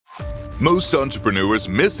Most entrepreneurs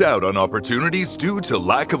miss out on opportunities due to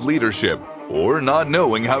lack of leadership or not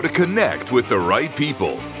knowing how to connect with the right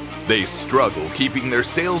people. They struggle keeping their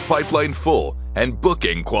sales pipeline full and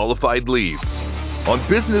booking qualified leads. On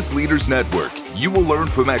Business Leaders Network, you will learn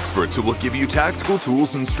from experts who will give you tactical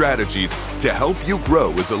tools and strategies to help you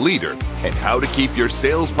grow as a leader and how to keep your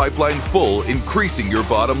sales pipeline full, increasing your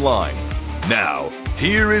bottom line. Now,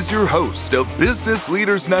 here is your host of Business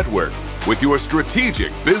Leaders Network with your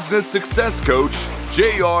strategic business success coach,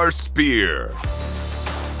 J.R. Spear.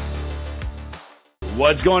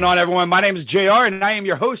 What's going on, everyone? My name is JR, and I am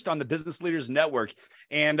your host on the Business Leaders Network.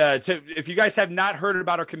 And if you guys have not heard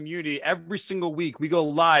about our community, every single week we go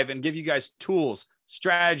live and give you guys tools,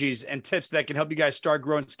 strategies, and tips that can help you guys start,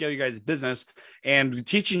 grow, and scale your guys' business, and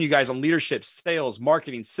teaching you guys on leadership, sales,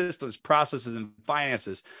 marketing, systems, processes, and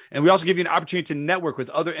finances. And we also give you an opportunity to network with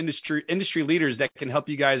other industry leaders that can help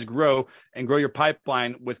you guys grow and grow your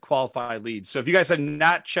pipeline with qualified leads. So if you guys have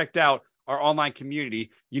not checked out our online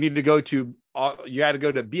community, you got to go to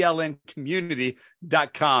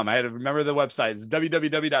blncommunity.com. I had to remember the website. It's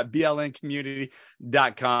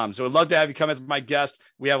www.blncommunity.com. So I'd love to have you come as my guest.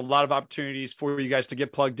 We have a lot of opportunities for you guys to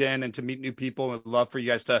get plugged in and to meet new people. I'd love for you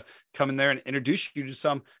guys to come in there and introduce you to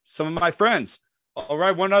some of my friends. All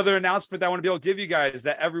right, one other announcement that I want to be able to give you guys,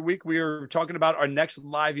 that every week we are talking about our next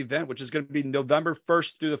live event, which is going to be November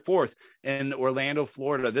 1st through the 4th in Orlando,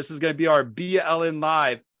 Florida. This is going to be our BLN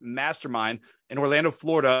Live Mastermind in Orlando,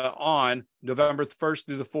 Florida on November 1st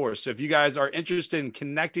through the 4th. So if you guys are interested in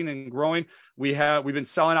connecting and growing, we've been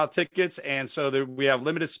selling out tickets, and so we have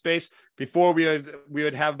limited space. Before we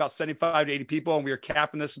would have about 75 to 80 people, and we are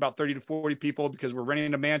capping this about 30 to 40 people because we're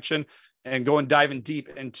renting a mansion and diving deep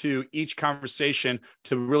into each conversation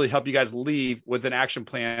to really help you guys leave with an action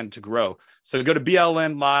plan to grow. So go to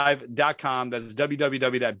blnlive.com. That's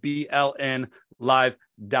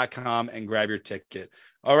www.blnlive.com and grab your ticket.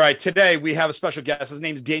 All right, today we have a special guest. His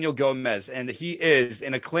name is Daniel Gomez, and he is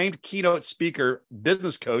an acclaimed keynote speaker,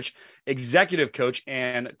 business coach, executive coach,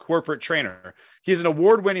 and corporate trainer. He's an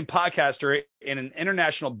award-winning podcaster and an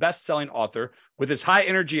international best-selling author. With his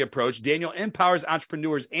high-energy approach, Daniel empowers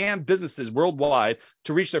entrepreneurs and businesses worldwide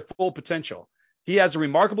to reach their full potential. He has a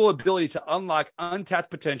remarkable ability to unlock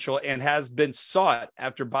untapped potential and has been sought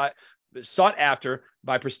after by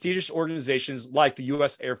prestigious organizations like the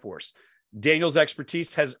U.S. Air Force. Daniel's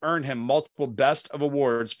expertise has earned him multiple Best of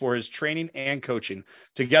awards for his training and coaching.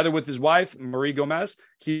 Together with his wife, Marie Gomez,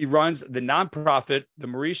 he runs the nonprofit, the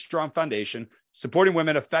Marie Strong Foundation, supporting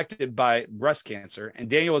women affected by breast cancer. And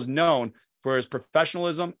Daniel is known for his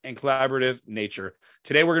professionalism and collaborative nature.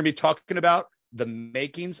 Today, we're going to be talking about the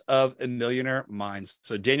makings of a millionaire mind.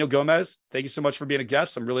 So Daniel Gomez, thank you so much for being a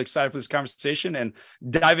guest. I'm really excited for this conversation and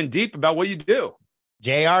diving deep about what you do.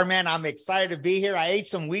 JR, man, I'm excited to be here. I ate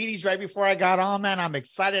some Wheaties right before I got on, man. I'm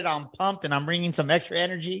excited. I'm pumped, and I'm bringing some extra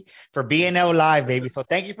energy for BNL Live, baby. So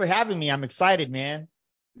thank you for having me. I'm excited, man.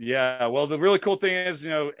 Yeah, well, the really cool thing is,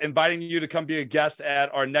 inviting you to come be a guest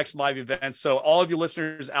at our next live event. So all of you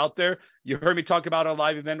listeners out there, you heard me talk about our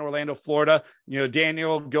live event in Orlando, Florida.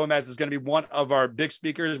 Daniel Gomez is going to be one of our big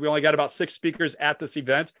speakers. We only got about 6 speakers at this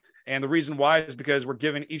event. And the reason why is because we're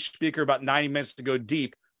giving each speaker about 90 minutes to go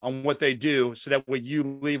deep on what they do, so that way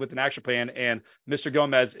you leave with an action plan. And Mr.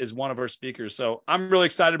 Gomez is one of our speakers. So I'm really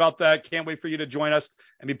excited about that. Can't wait for you to join us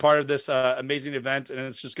and be part of this amazing event. And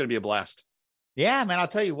it's just going to be a blast. Yeah, man, I'll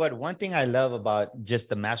tell you what, one thing I love about just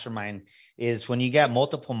the mastermind is when you get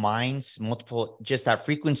multiple minds, just that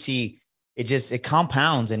frequency, it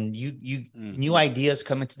compounds, and new ideas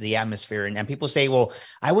come into the atmosphere. And people say, well,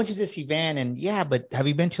 I went to this event, and yeah, but have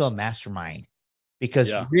you been to a mastermind?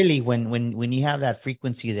 Because really, when you have that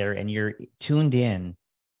frequency there and you're tuned in,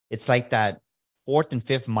 it's like that 4th and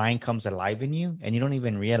 5th mind comes alive in you, and you don't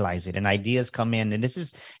even realize it. And ideas come in. And this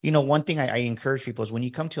is, one thing I encourage people is when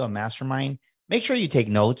you come to a mastermind, make sure you take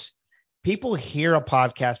notes. People hear a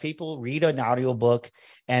podcast, people read an audiobook,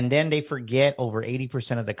 and then they forget over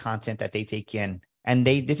 80% of the content that they take in. And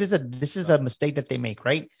this is a mistake that they make,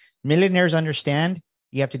 right? Millionaires understand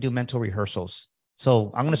you have to do mental rehearsals.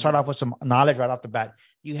 So I'm going to start off with some knowledge right off the bat.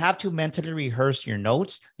 You have to mentally rehearse your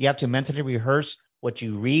notes. You have to mentally rehearse what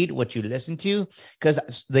you read, what you listen to,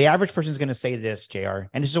 because the average person is going to say this, JR.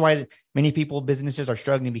 And this is why many people, businesses are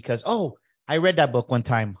struggling because, I read that book one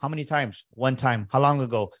time. How many times? One time. How long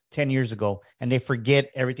ago? 10 years ago. And they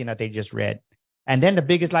forget everything that they just read. And then the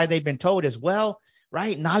biggest lie they've been told is, well,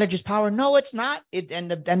 right, knowledge is power. No, it's not.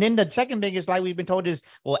 And then the second biggest lie we've been told is,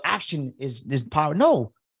 well, action is power.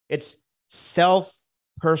 No, it's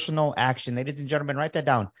self-personal action. Ladies and gentlemen, write that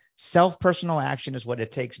down. Self-personal action is what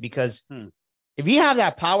it takes, because if you have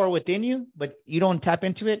that power within you, but you don't tap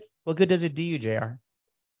into it, What good does it do you, JR?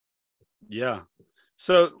 Yeah.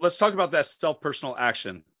 So let's talk about that self-personal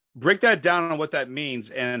action. Break that down on what that means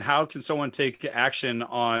and how can someone take action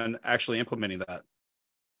on actually implementing that?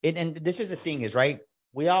 And this is the thing is, right?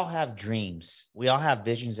 We all have dreams. We all have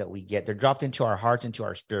visions that we get. They're dropped into our hearts, into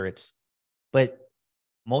our spirits. But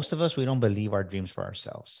most of us, we don't believe our dreams for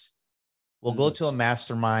ourselves. We'll go Mhm. to a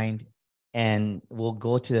mastermind and we'll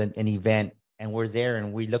go to an event and we're there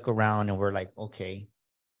and we look around and we're like, okay,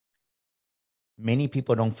 many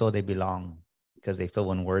people don't feel they belong because they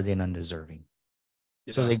feel unworthy and undeserving.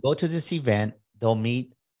 So Yeah. they go to this event, they'll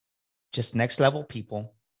meet just next level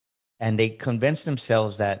people, and they convince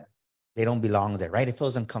themselves that they don't belong there, right? It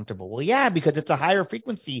feels uncomfortable. Well, yeah, because it's a higher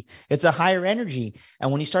frequency, it's a higher energy.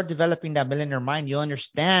 And when you start developing that millionaire mind, you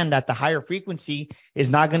understand that the higher frequency is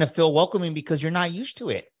not going to feel welcoming because you're not used to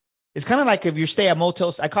it. It's kind of like if you stay at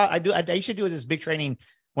motels. I used to do this big training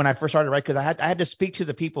when I first started, right? Because I had to speak to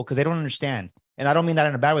the people because they don't understand. And I don't mean that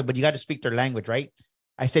in a bad way, but you got to speak their language, right?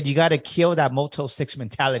 I said, you got to kill that Motel 6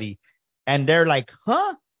 mentality. And they're like,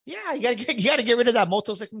 huh? Yeah, you gotta get rid of that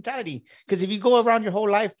Motel 6 mentality. Because if you go around your whole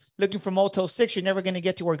life looking for Motel 6, you're never gonna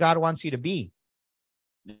get to where God wants you to be.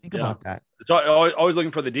 Think Yeah. about that. It's always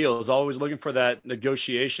looking for the deals, always looking for that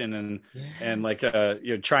negotiation and like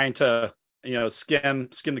Yes. trying to skim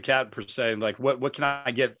the cat per se, like what can I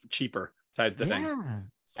get cheaper type thing. Yeah.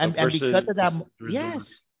 So And because of that, versus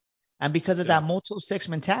yes. And because of yeah. that Motel 6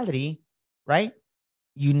 mentality, right?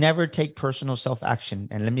 You never take personal self-action.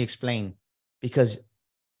 And let me explain. Because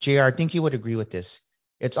JR, I think you would agree with this.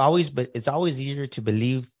 It's always easier to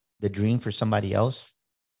believe the dream for somebody else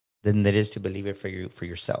than it is to believe it for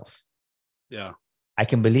yourself. Yeah. I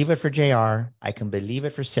can believe it for JR. I can believe it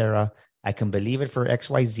for Sarah. I can believe it for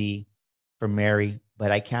XYZ, for Mary,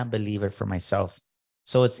 but I can't believe it for myself.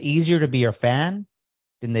 So it's easier to be a fan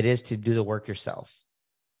than it is to do the work yourself.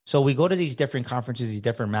 So we go to these different conferences, these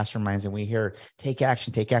different masterminds, and we hear take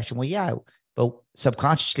action, take action. Well, yeah, but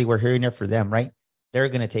subconsciously we're hearing it for them, right? They're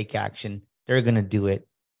going to take action. They're going to do it.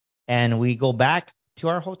 And we go back to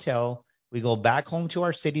our hotel. We go back home to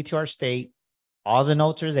our city, to our state. All the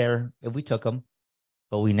notes are there if we took them,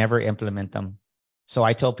 but we never implement them. So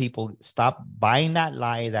I tell people stop buying that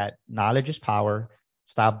lie that knowledge is power.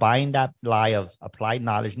 Stop buying that lie of applied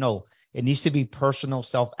knowledge. No, it needs to be personal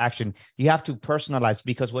self action. You have to personalize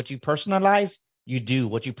because what you personalize, you do.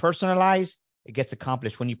 What you personalize, it gets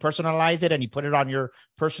accomplished. When you personalize it and you put it on your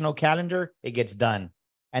personal calendar, it gets done.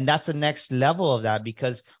 And that's the next level of that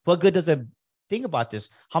because what good does it think about this?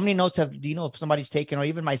 How many notes do you know if somebody's taken or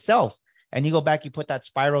even myself? And you go back, you put that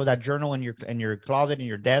spiral, that journal in your closet, in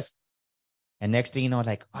your desk, and next thing you know,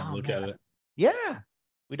 like, Never oh look man, at it. yeah,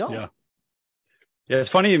 we don't. Yeah. Yeah, it's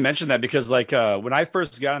funny you mentioned that because like when I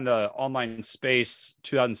first got in the online space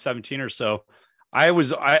 2017 or so, I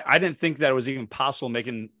didn't think that it was even possible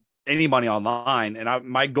making any money online. And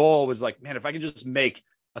my goal was like, man, if I could just make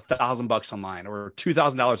 $1,000 online or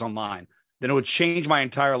 $2,000 online, then it would change my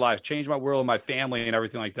entire life, change my world, my family, and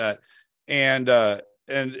everything like that. And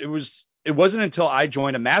it wasn't until I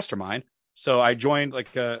joined a mastermind. So I joined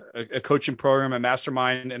like a coaching program, a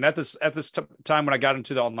mastermind, and at this time when I got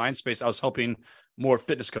into the online space, I was helping more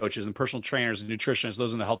fitness coaches and personal trainers and nutritionists,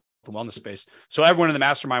 those in the health and wellness space. So everyone in the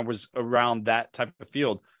mastermind was around that type of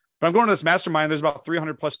field. But I'm going to this mastermind. There's about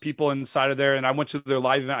 300 plus people inside of there. And I went to their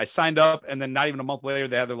live event. I signed up. And then not even a month later,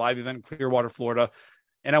 they had their live event in Clearwater, Florida.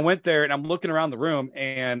 And I went there and I'm looking around the room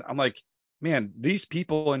and I'm like, man, these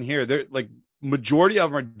people in here, they're like, majority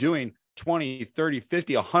of them are doing 20, 30,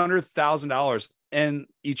 50, $100,000 in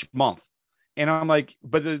each month. And I'm like,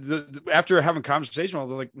 but after having a conversation, I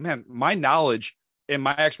was like, man, my knowledge and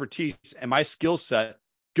my expertise and my skill set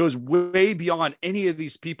goes way beyond any of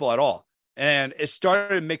these people at all. And it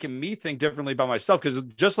started making me think differently about myself because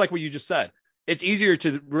just like what you just said, it's easier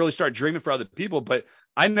to really start dreaming for other people. But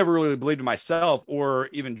I never really believed in myself or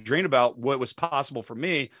even dreamed about what was possible for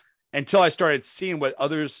me until I started seeing what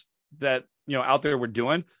others that, out there were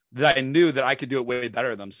doing that I knew that I could do it way better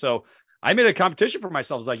than them. So I made a competition for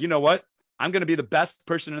myself. I was like, you know what? I'm going to be the best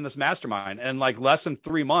person in this mastermind. And like less than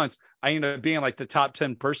 3 months, I ended up being like the top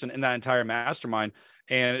 10 person in that entire mastermind.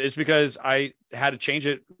 And it's because I had to change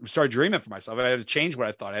it, start dreaming for myself. I had to change what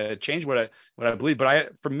I thought. I had to change what I believe.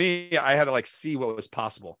 But for me, I had to like see what was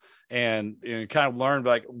possible and kind of learn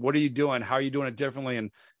like, what are you doing? How are you doing it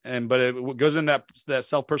differently? But it goes in that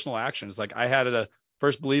self-personal action. It's like I had to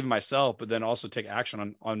first believe in myself, but then also take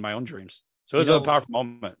action on my own dreams. So it You was a know, powerful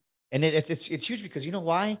moment. and it's huge because you know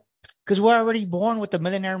why? Because we're already born with the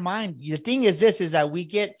millionaire mind. The thing is this is that we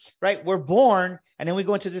get right, we're born and then we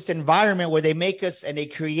go into this environment where they make us and they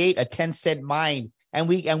create a 10 cent mind And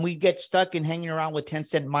we get stuck in hanging around with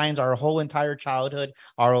 10-cent mines our whole entire childhood,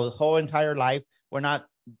 our whole entire life. We're not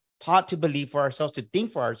taught to believe for ourselves, to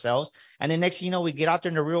think for ourselves. And the next thing you know, we get out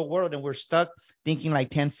there in the real world and we're stuck thinking like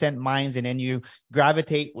 10-cent minds. And then you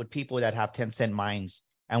gravitate with people that have 10-cent minds.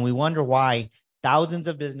 And we wonder why thousands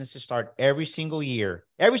of businesses start every single year.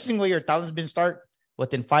 Every single year, thousands of businesses start.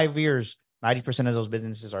 Within 5 years, 90% of those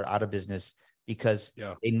businesses are out of business because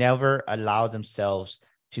they never allow themselves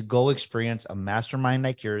to go experience a mastermind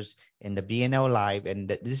like yours in the BNL Live. And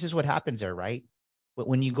this is what happens there, right? But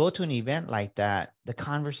when you go to an event like that, the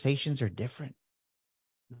conversations are different.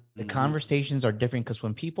 The conversations are different because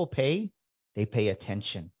when people pay, they pay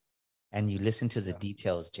attention and you listen to the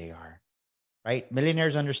details, JR, right?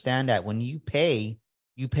 Millionaires understand that when you pay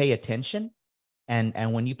attention.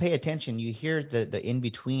 And when you pay attention, you hear the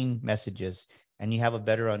in-between messages and you have a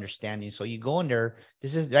better understanding. So you go in there,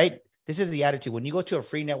 this is right. This is the attitude. When you go to a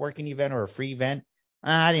free networking event or a free event,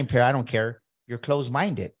 I didn't care. I don't care. You're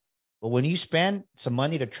closed-minded. But when you spend some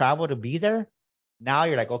money to travel to be there, now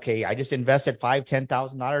you're like, okay, I just invested $5,000,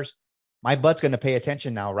 $10,000. My butt's going to pay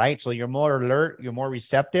attention now, right? So you're more alert, you're more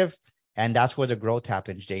receptive, and that's where the growth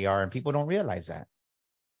happens, JR. And people don't realize that.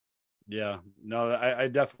 Yeah, no, I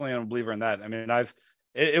definitely am a believer in that. I mean,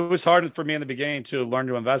 it was hard for me in the beginning to learn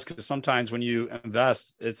to invest because sometimes when you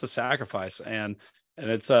invest, it's a sacrifice and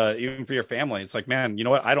it's even for your family. It's like, man, you know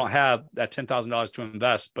what? I don't have that $10,000 to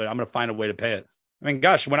invest, but I'm going to find a way to pay it. I mean,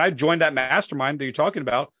 gosh, when I joined that mastermind that you're talking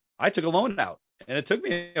about, I took a loan out and it took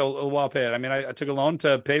me a while to pay it. I mean, I took a loan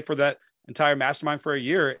to pay for that entire mastermind for a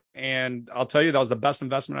year. And I'll tell you, that was the best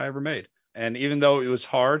investment I ever made. And even though it was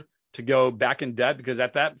hard to go back in debt, because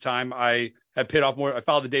at that time I had paid off more. I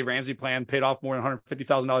followed the Dave Ramsey plan, paid off more than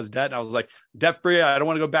 $150,000 debt. And I was like, debt free. I don't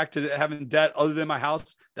want to go back to having debt other than my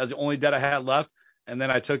house. That was the only debt I had left. And then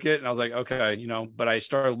I took it and I was like, okay, but I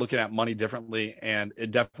started looking at money differently and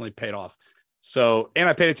it definitely paid off. So, and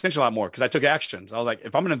I paid attention a lot more because I took actions. I was like,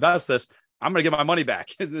 if I'm going to invest this, I'm going to get my money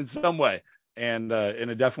back in some way. And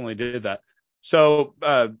it definitely did that. So,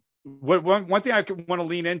 one thing I want to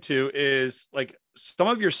lean into is like some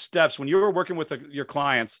of your steps when you were working with your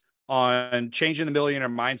clients on changing the millionaire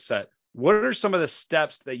mindset. What are some of the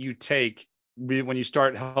steps that you take when you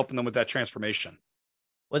start helping them with that transformation?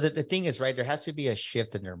 Well, the thing is, right, there has to be a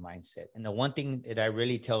shift in their mindset. And the one thing that I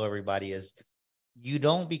really tell everybody is you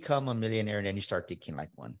don't become a millionaire and then you start thinking like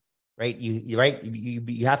one, right?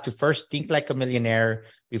 You have to first think like a millionaire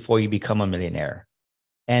before you become a millionaire.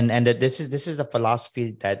 And that this is a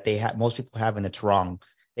philosophy that most people have, and it's wrong.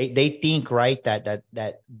 They think, right,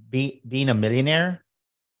 that being a millionaire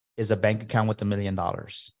is a bank account with $1 million.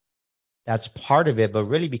 That's part of it, but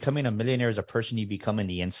really becoming a millionaire is a person you become in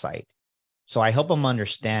the inside. So I help them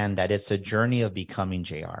understand that it's a journey of becoming,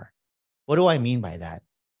 JR. What do I mean by that?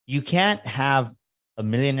 You can't have a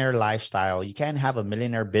millionaire lifestyle. You can't have a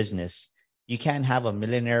millionaire business. You can't have a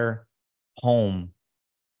millionaire home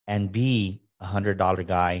and be $100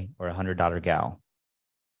 guy or $100 gal.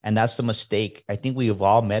 And that's the mistake. I think we have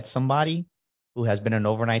all met somebody who has been an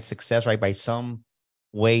overnight success, right? By some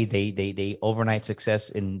way, they overnight success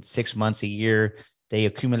in 6 months, a year. They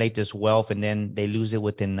accumulate this wealth and then they lose it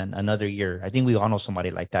within another year. I think we all know somebody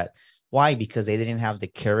like that. Why? Because they didn't have the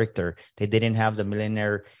character. They didn't have the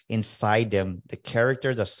millionaire inside them, the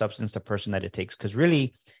character, the substance, the person that it takes. Because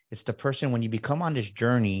really, it's the person, when you become on this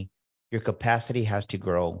journey, your capacity has to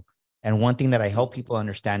grow. And one thing that I help people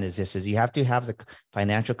understand is this, is you have to have the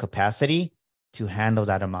financial capacity to handle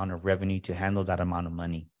that amount of revenue, to handle that amount of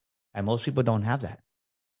money. And most people don't have that.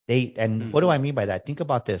 What do I mean by that? Think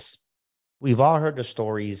about this. We've all heard the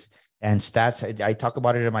stories and stats. I talk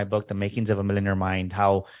about it in my book, The Makings of a Millionaire Mind,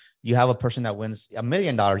 how you have a person that wins $1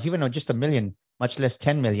 million, even though just $1 million, much less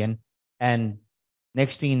 10 million. And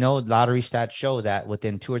next thing you know, lottery stats show that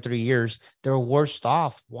within 2 or 3 years, they're worse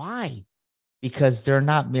off. Why? Because they're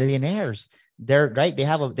not millionaires. They're right. They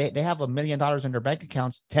have $1 million in their bank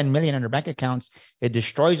accounts, 10 million in their bank accounts. It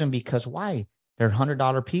destroys them because why? They're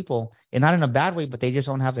 $100 people, and not in a bad way, but they just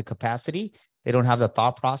don't have the capacity. They don't have the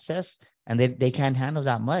thought process, and they can't handle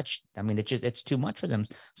that much. I mean, it's too much for them.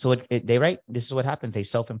 So this is what happens. They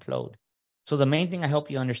self-implode. So the main thing I hope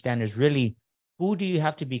you understand is really, who do you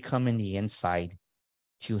have to become in the inside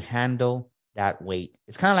to handle that weight?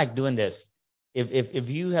 It's kind of like doing this. If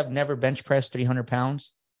you have never bench pressed 300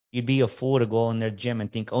 pounds, you'd be a fool to go in their gym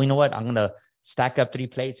and think, oh, you know what? I'm going to stack up 3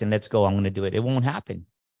 plates and let's go. I'm going to do it. It won't happen.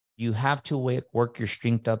 You have to work your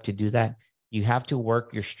strength up to do that. You have to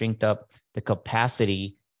work your strength up, the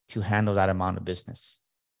capacity to handle that amount of business.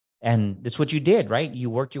 And that's what you did, right? You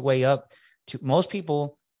worked your way up to most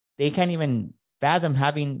people. They can't even fathom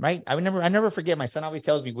having, right? I never forget. My son always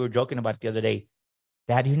tells me, we were joking about it the other day.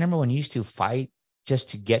 Dad, you remember when you used to fight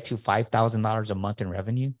just to get to $5,000 a month in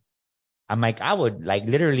revenue? I'm like, I would like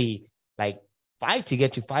literally like fight to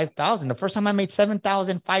get to 5,000. The first time I made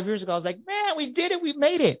 7,000 5 years ago, I was like, man, we did it. We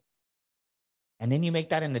made it. And then you make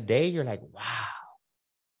that in a day. You're like, wow.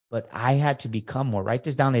 But I had to become more. Write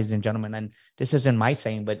this down, ladies and gentlemen. And this isn't my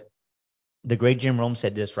saying, but the great Jim Rome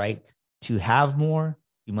said this, right? To have more,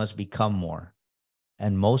 you must become more.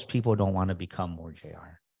 And most people don't want to become more,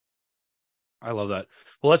 JR. I love that.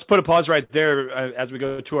 Well, let's put a pause right there as we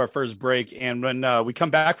go to our first break. And when we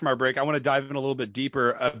come back from our break, I want to dive in a little bit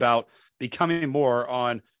deeper about becoming more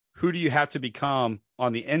on who do you have to become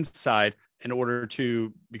on the inside in order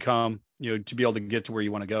to become, to be able to get to where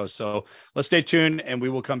you want to go. So let's stay tuned, and we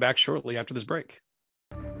will come back shortly after this break.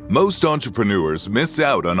 Most entrepreneurs miss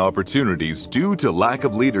out on opportunities due to lack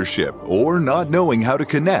of leadership or not knowing how to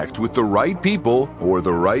connect with the right people or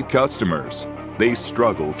the right customers. They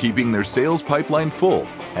struggle keeping their sales pipeline full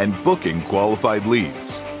and booking qualified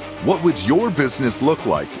leads. What would your business look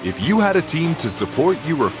like if you had a team to support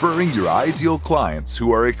you referring your ideal clients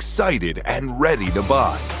who are excited and ready to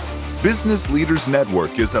buy? Business Leaders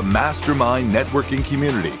Network is a mastermind networking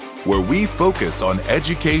community where we focus on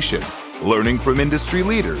education, learning from industry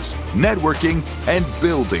leaders, networking, and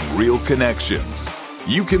building real connections.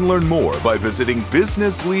 You can learn more by visiting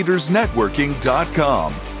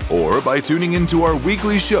businessleadersnetworking.com or by tuning into our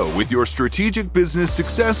weekly show with your strategic business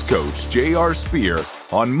success coach, J.R. Spear,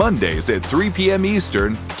 on Mondays at 3 p.m.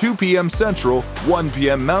 Eastern, 2 p.m. Central, 1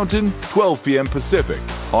 p.m. Mountain, 12 p.m. Pacific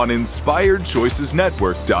on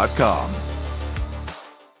InspiredChoicesNetwork.com.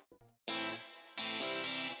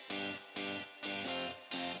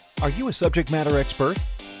 Are you a subject matter expert?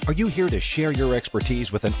 Are you here to share your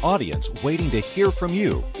expertise with an audience waiting to hear from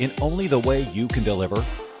you in only the way you can deliver?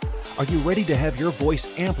 Are you ready to have your voice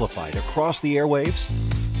amplified across the airwaves?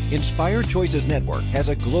 Inspired Choices Network has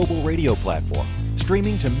a global radio platform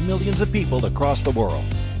streaming to millions of people across the world.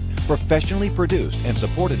 Professionally produced and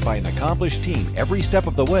supported by an accomplished team every step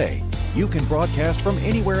of the way, you can broadcast from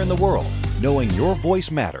anywhere in the world, knowing your voice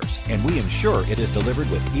matters, and we ensure it is delivered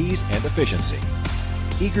with ease and efficiency.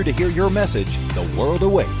 Eager to hear your message, the world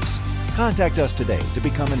awaits. Contact us today to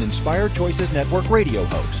become an Inspired Choices Network radio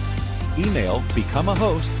host. Email become a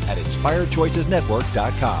host at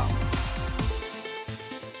inspiredchoicesnetwork.com.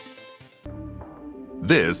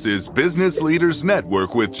 This is Business Leaders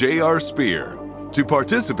Network with J.R. Spear. To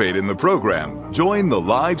participate in the program, join the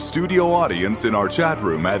live studio audience in our chat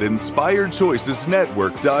room at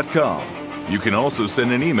inspiredchoicesnetwork.com. You can also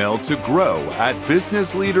send an email to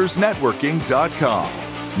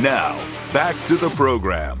grow@businessleadersnetworking.com. Now, back to the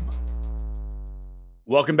program.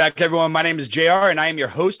 Welcome back, everyone. My name is JR, and I am your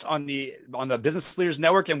host on the Business Leaders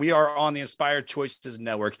Network, and we are on the Inspired Choices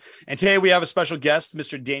Network. And today we have a special guest,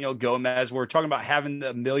 Mr. Daniel Gomez. We're talking about having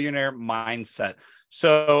the millionaire mindset.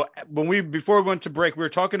 So before we went to break, we were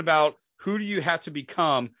talking about who do you have to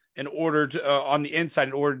become in order to on the inside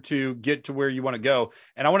in order to get to where you want to go.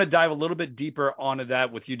 And I want to dive a little bit deeper onto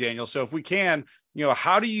that with you, Daniel. So if we can,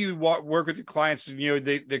 how do you work with your clients?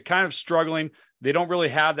 They're kind of struggling. They don't really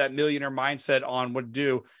have that millionaire mindset on what to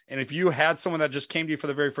do. And if you had someone that just came to you for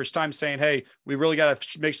the very first time saying, hey, we really got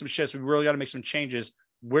to make some shifts, we really got to make some changes,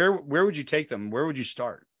 where would you take them? Where would you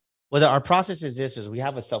start? Well, our process is we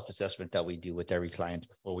have a self-assessment that we do with every client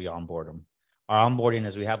before we onboard them. Our onboarding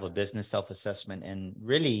is we have a business self-assessment, and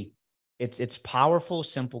really it's powerful,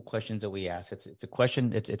 simple questions that we ask. It's a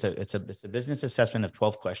business assessment of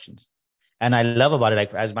 12 questions. And I love about it,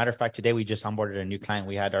 like, as a matter of fact, today we just onboarded a new client.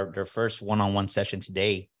 We had their first one-on-one session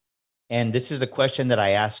today. And this is the question that I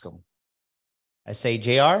ask them. I say,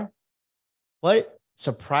 JR, what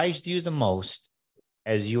surprised you the most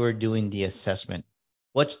as you were doing the assessment?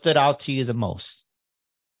 What stood out to you the most?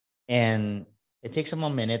 And it takes them a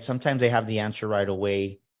minute. Sometimes they have the answer right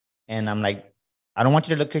away. And I'm like, I don't want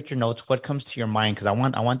you to look at your notes. What comes to your mind? Because I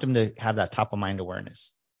want them to have that top of mind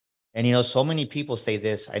awareness. And, so many people say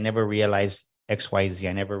this, I never realized X, Y, Z.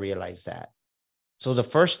 I never realized that. So the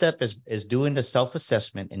first step is doing the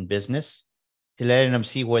self-assessment in business to letting them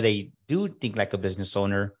see where they do think like a business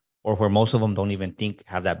owner or where most of them don't even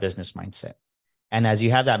have that business mindset. And as you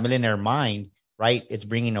have that millionaire mind, right, it's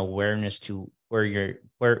bringing awareness to where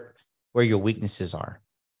your weaknesses are,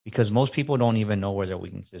 because most people don't even know where their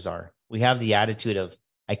weaknesses are. We have the attitude of,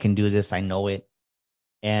 I can do this, I know it.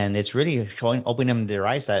 And it's really opening them their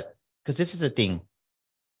eyes that, because this is the thing.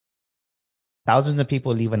 Thousands of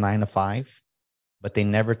people leave a 9-to-5, but they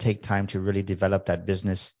never take time to really develop that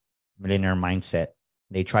business millionaire mindset.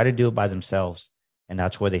 They try to do it by themselves, and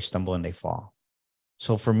that's where they stumble and they fall.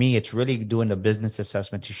 So for me, it's really doing the business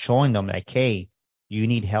assessment to showing them like, hey, you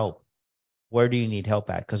need help. where do you need help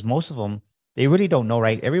at? Because most of them, they really don't know,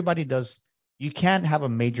 right? Everybody does. You can't have a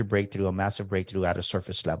major breakthrough, a massive breakthrough at a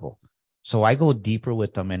surface level. So I go deeper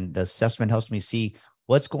with them, and the assessment helps me see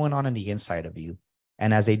what's going on the inside of you.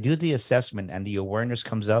 And as they do the assessment and the awareness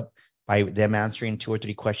comes up by them answering 2 or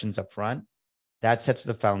 3 questions up front, that sets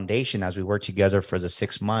the foundation as we work together for the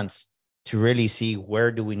 6 months to really see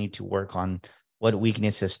where do we need to work on, what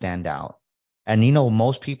weaknesses stand out. And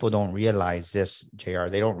most people don't realize this, JR.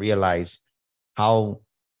 They don't realize how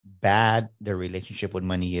bad their relationship with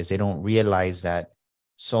money is. They don't realize that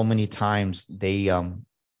so many times they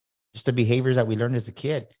just the behaviors that we learned as a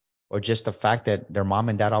kid, or just the fact that their mom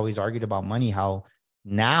and dad always argued about money, how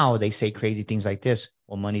now they say crazy things like this.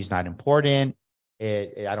 Well, money's not important.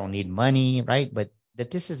 I don't need money, right? But that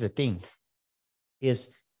this is the thing is,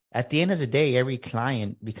 at the end of the day, every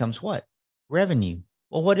client becomes what? Revenue.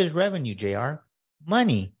 Well, what is revenue, JR?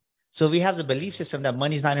 Money. So if we have the belief system that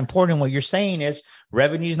money is not important, what you're saying is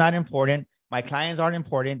revenue is not important, my clients aren't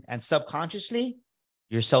important, and subconsciously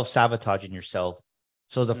you're self-sabotaging yourself.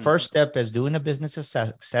 So the first step is doing a business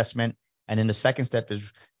assessment, and then the second step is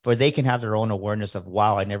for they can have their own awareness of,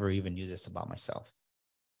 wow, I never even knew this about myself.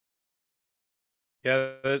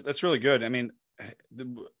 Yeah, that's really good. I mean,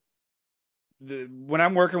 when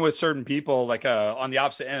I'm working with certain people, like on the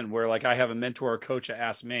opposite end, where like I have a mentor or coach that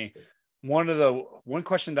asks me, one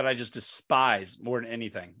question that I just despise more than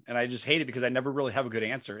anything, and I just hate it because I never really have a good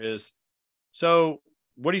answer, is, so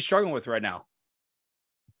what are you struggling with right now?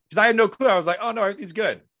 Because I had no clue. I was like, oh no, everything's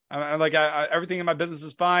good. I'm like, everything in my business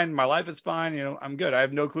is fine. My life is fine. I'm good. I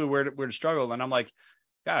have no clue where to struggle. And I'm like,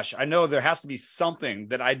 gosh, I know there has to be something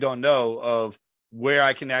that I don't know of where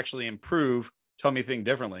I can actually improve. Tell me think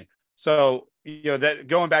differently. So, that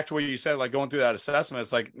going back to what you said, like going through that assessment,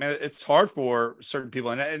 it's like, man, it's hard for certain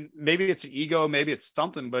people, and maybe it's an ego, maybe it's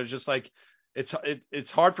something, but it's just like,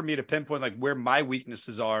 it's hard for me to pinpoint like where my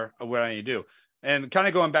weaknesses are or what I need to do. And kind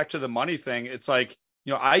of going back to the money thing, it's like,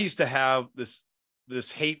 I used to have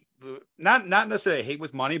this hate, not necessarily hate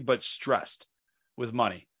with money, but stressed with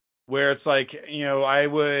money, where it's like, I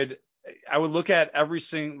would look at every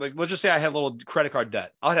single, like, let's just say I had a little credit card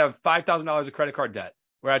debt. I'd have $5,000 of credit card debt,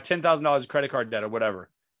 where I had $10,000 of credit card debt or whatever.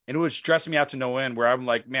 And it would stress me out to no end, where I'm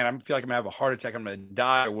like, man, I feel like I'm gonna have a heart attack. I'm gonna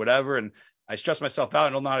die or whatever. And I stress myself out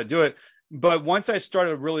and don't know how to do it. But once I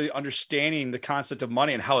started really understanding the concept of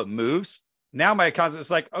money and how it moves, now my concept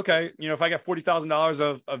is like, okay, if I got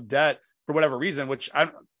 $40,000 of debt for whatever reason, which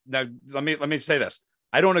now let me say this.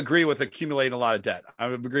 I don't agree with accumulating a lot of debt. I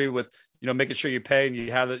would agree with, making sure you pay and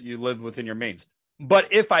you live within your means.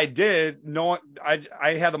 But if I did, no,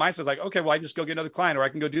 I had the mindset like, okay, well, I just go get another client, or I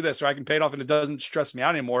can go do this, or I can pay it off, and it doesn't stress me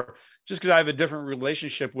out anymore, just because I have a different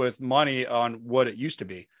relationship with money on what it used to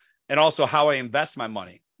be, and also how I invest my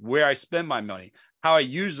money, where I spend my money, how I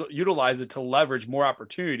utilize it to leverage more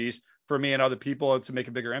opportunities for me and other people to make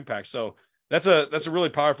a bigger impact. So that's a really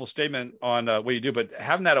powerful statement on what you do. But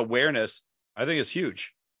having that awareness, I think, is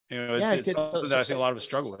huge. Yeah, It's something that I think a lot of us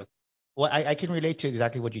struggle with. Well, I can relate to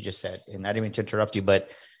exactly what you just said, and I didn't mean to interrupt you,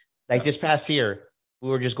 but like this past year, we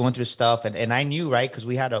were just going through stuff, and I knew, right, because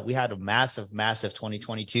we had a massive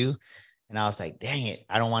 2022, and I was like, dang it,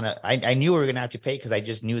 I don't want to. I knew we were gonna have to pay, because I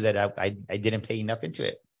just knew that I didn't pay enough into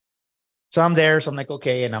it. So I'm there, so I'm like,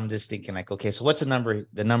 okay, and I'm just thinking like, okay, so what's the number?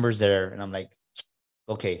 The number's there, and I'm like,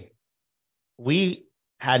 okay, we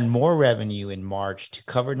had more revenue in March to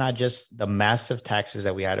cover not just the massive taxes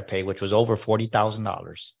that we had to pay, which was over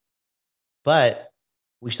 $40,000. But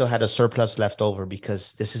we still had a surplus left over,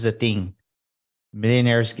 because this is a thing.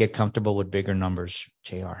 Millionaires get comfortable with bigger numbers,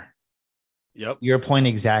 JR. Yep. Your point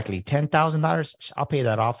exactly. $10,000, I'll pay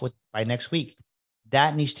that off by next week.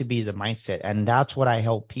 That needs to be the mindset. And that's what I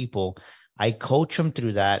help people. I coach them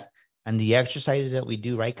through that, and the exercises that we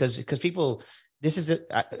do, right? Because people,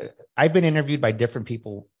 I've been interviewed by different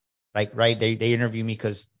people, like, right? They interview me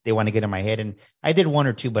because they want to get in my head. And I did 1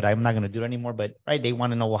 or 2, but I'm not going to do it anymore. But right, they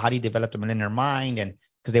want to know, well, how do you develop the millionaire mind? And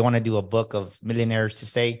because they want to do a book of millionaires to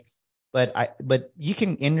say, but you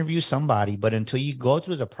can interview somebody, but until you go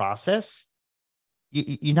through the process,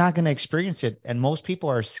 you're not going to experience it. And most people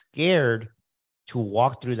are scared to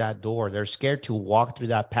walk through that door. They're scared to walk through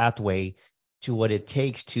that pathway to what it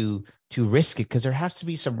takes to risk it, because there has to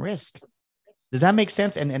be some risk. Does that make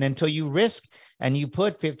sense? And until you risk and you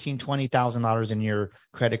put $15,000-$20,000 in your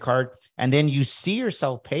credit card, and then you see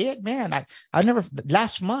yourself pay it, man. I never,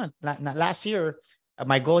 last month, not last year,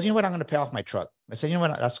 my goal is, what, I'm going to pay off my truck. I said,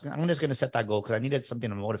 what, I'm just going to set that goal, because I needed something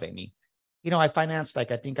to motivate me. I financed,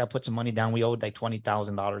 like, I think I put some money down. We owed like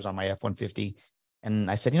 $20,000 on my F-150. And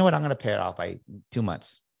I said, what, I'm going to pay it off by 2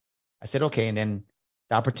 months. I said, okay. And then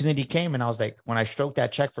the opportunity came, and I was like, when I stroked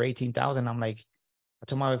that check for 18,000, I'm like, I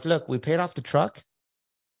told my wife, look, we paid off the truck,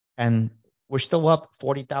 and we're still up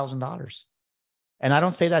 $40,000. And I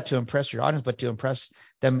don't say that to impress your audience, but to impress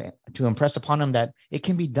them, to impress upon them that it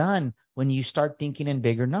can be done when you start thinking in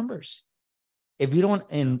bigger numbers. If you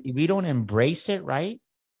don't embrace it, right?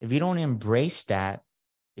 If you don't embrace that,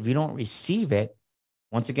 if you don't receive it,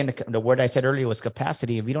 once again, the word I said earlier was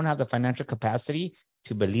capacity. If you don't have the financial capacity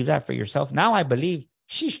to believe that for yourself, now I believe,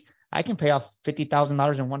 sheesh, I can pay off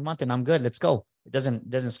 $50,000 in 1 month and I'm good. Let's go. It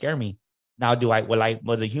doesn't scare me. Now,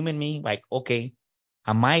 will the human me, like, okay,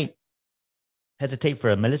 I might hesitate for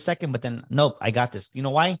a millisecond, but then nope, I got this. You know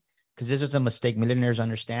why? Because this is a mistake. Millionaires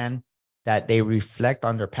understand that they reflect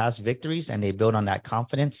on their past victories and they build on that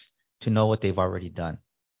confidence to know what they've already done.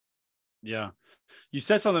 Yeah. You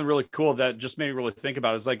said something really cool that just made me really think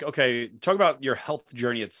about it. It's like, okay, talk about your health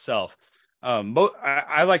journey itself.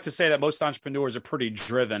 I like to say that most entrepreneurs are pretty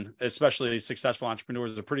driven, especially successful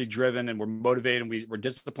entrepreneurs are pretty driven, and we're motivated and we're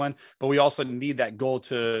disciplined, but we also need that goal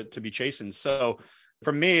to be chasing. So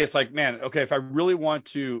for me, it's like, man, okay, if I really want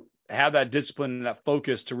to have that discipline and that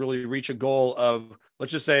focus to really reach a goal of,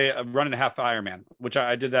 let's just say, running a half Ironman, which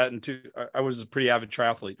I did that I was a pretty avid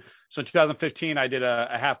triathlete. So in 2015, I did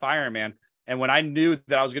a half Ironman. And when I knew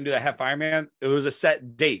that I was going to do that half Ironman, it was a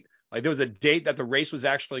set date. Like there was a date that the race was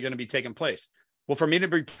actually going to be taking place. Well, for me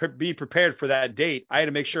to be prepared for that date, I had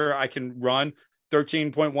to make sure I can run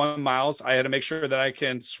 13.1 miles. I had to make sure that I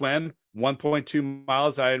can swim 1.2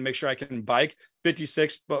 miles. I had to make sure I can bike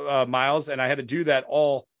 56 miles. And I had to do that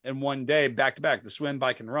all in one day, back to back, the swim,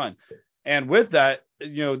 bike, and run. And with that,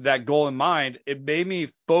 that goal in mind, it made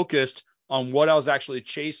me focused on what I was actually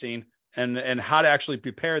chasing and how to actually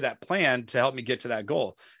prepare that plan to help me get to that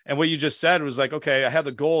goal. And what you just said was like, okay, I have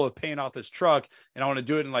the goal of paying off this truck and I want to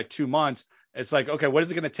do it in like 2 months. It's like, okay, what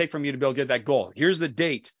is it going to take for me to be able to get that goal? Here's the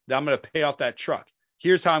date that I'm going to pay off that truck.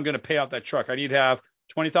 Here's how I'm going to pay off that truck. I need to have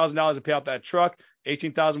 $20,000 to pay off that truck,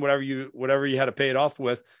 18,000, whatever you had to pay it off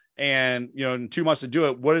with. And, in 2 months to do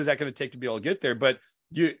it, what is that going to take to be able to get there? But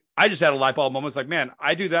I just had a light bulb moment. It's like, man,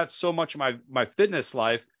 I do that so much in my fitness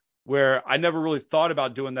life, where I never really thought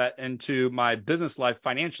about doing that into my business life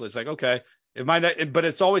financially. It's like, okay, but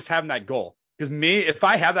it's always having that goal. Because if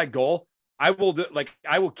I have that goal, I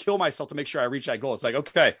will kill myself to make sure I reach that goal. It's like,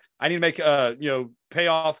 okay, I need to make pay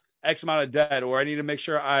off X amount of debt, or I need to make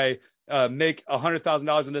sure I make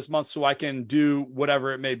 $100,000 in this month so I can do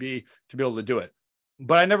whatever it may be to be able to do it.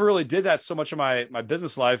 But I never really did that so much in my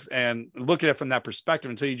business life, and look at it from that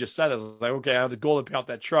perspective until you just said that. I was like, okay, I have the goal to pay off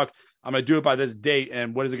that truck. I'm going to do it by this date.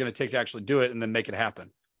 And what is it going to take to actually do it and then make it happen?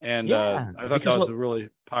 And I thought that was a really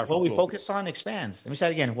powerful What we tool. focus on expands. Let me say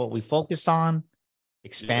it again. What we focus on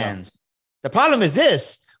expands. Yeah. The problem is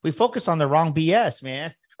this: we focus on the wrong BS,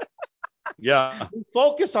 man. Yeah. We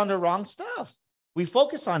focus on the wrong stuff. We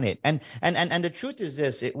focus on it. And the truth is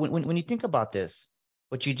this: when you think about this,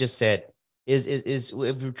 what you just said is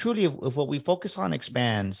if what we focus on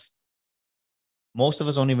expands, most of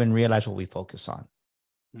us don't even realize what we focus on.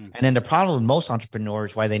 And then the problem with most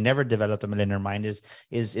entrepreneurs, why they never develop the millionaire mind,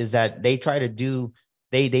 is that they try to do,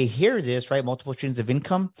 they hear this, right? Multiple streams of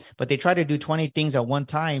income, but they try to do 20 things at one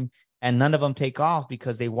time and none of them take off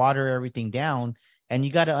because they water everything down. And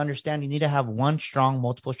you got to understand, you need to have one strong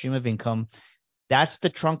multiple stream of income. That's the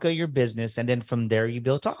trunk of your business. And then from there, you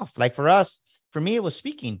built off. Like for me, it was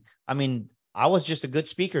speaking. I mean, I was just a good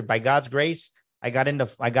speaker by God's grace. I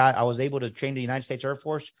was able to train the United States Air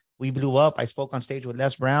Force. We blew up. I spoke on stage with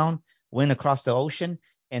Les Brown, went across the ocean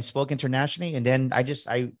and spoke internationally. And then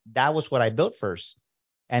that was what I built first.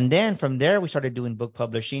 And then from there, we started doing book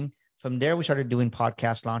publishing. From there, we started doing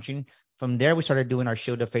podcast launching. From there, we started doing our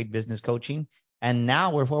Shield of Faith business coaching. And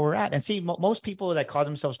now we're where we're at. And see, most people that call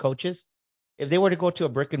themselves coaches, if they were to go to a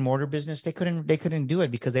brick and mortar business, they couldn't do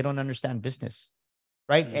it because they don't understand business.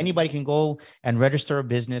 Right? Mm-hmm. Anybody can go and register a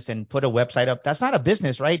business and put a website up. That's not a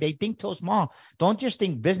business, right? They think too small. Don't just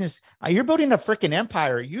think business. You're building a freaking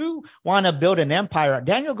empire. You want to build an empire.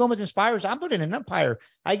 Daniel Gomez inspires. I'm building an empire.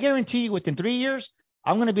 I guarantee you within 3 years,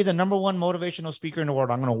 I'm going to be the number one motivational speaker in the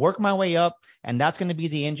world. I'm going to work my way up, and that's going to be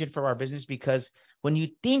the engine for our business. Because when you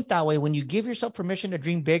think that way, when you give yourself permission to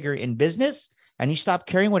dream bigger in business and you stop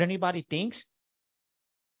caring what anybody thinks,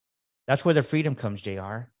 that's where the freedom comes,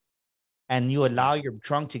 JR. And you allow your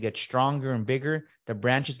trunk to get stronger and bigger. The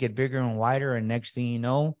branches get bigger and wider. And next thing you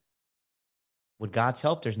know, with God's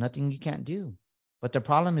help, there's nothing you can't do. But the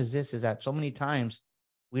problem is that so many times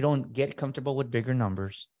we don't get comfortable with bigger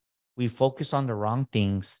numbers. We focus on the wrong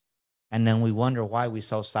things. And then we wonder why we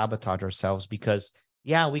self-sabotage ourselves. Because,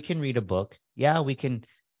 yeah, we can read a book. Yeah, we can.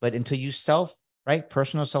 But until you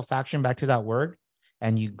personal self-action, back to that word,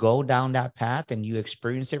 and you go down that path and you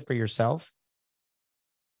experience it for yourself,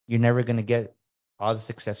 you're never going to get all the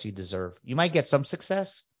success you deserve. You might get some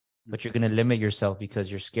success, but you're going to limit yourself because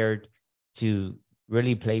you're scared to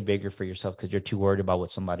really play bigger for yourself because you're too worried about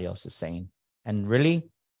what somebody else is saying. And really,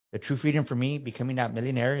 the true freedom for me, becoming that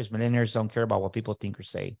millionaire, is millionaires don't care about what people think or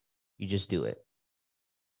say. You just do it.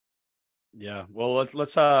 Yeah. Well,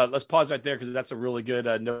 let's pause right there because that's a really good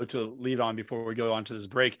note to lead on before we go on to this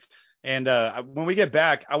break. And when we get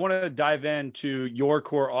back, I want to dive into your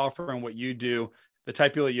core offer and what you do, the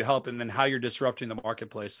type of people that you help, and then how you're disrupting the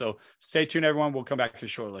marketplace. So stay tuned, everyone. We'll come back to you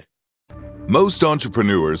shortly. Most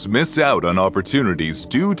entrepreneurs miss out on opportunities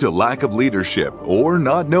due to lack of leadership or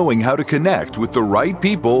not knowing how to connect with the right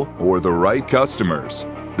people or the right customers.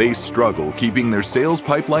 They struggle keeping their sales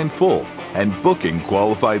pipeline full and booking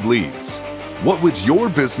qualified leads. What would your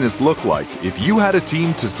business look like if you had a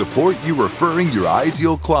team to support you referring your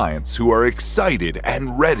ideal clients who are excited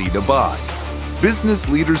and ready to buy? Business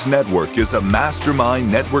Leaders Network is a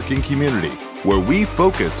mastermind networking community where we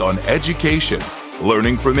focus on education,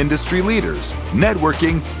 learning from industry leaders,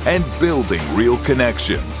 networking, and building real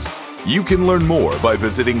connections. You can learn more by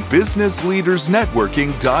visiting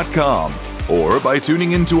businessleadersnetworking.com or by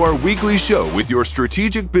tuning into our weekly show with your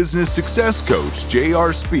strategic business success coach,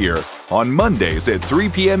 J.R. Spear, on Mondays at 3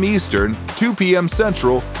 p.m. Eastern, 2 p.m.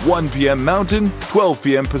 Central, 1 p.m. Mountain, 12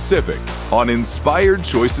 p.m. Pacific on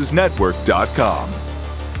InspiredChoicesNetwork.com.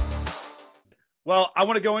 Well, I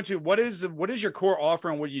want to go into what is your core offer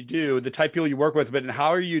and what you do, the type of people you work with, but how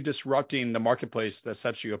are you disrupting the marketplace that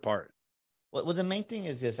sets you apart? Well, the main thing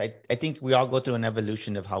is this. I think we all go through an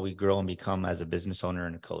evolution of how we grow and become as a business owner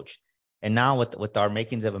and a coach. And now with our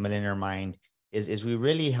makings of a millionaire mind is we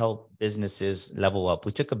really help businesses level up.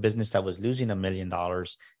 We took a business that was losing $1 million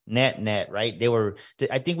net, right?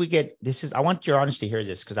 I think I want your audience to hear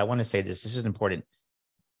this because I want to say this. This is important.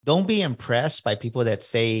 Don't be impressed by people that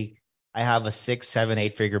say, I have a 6, 7,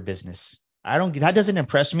 8-figure business. That doesn't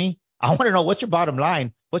impress me. I want to know what's your bottom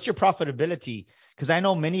line. What's your profitability? Because I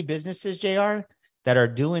know many businesses, JR, that are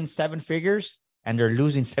doing 7 figures and they're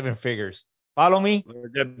losing 7 figures. Follow me?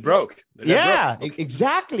 They're broke. Yeah,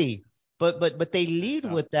 exactly. But they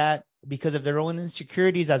lead with that because of their own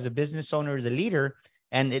insecurities as a business owner, as a leader.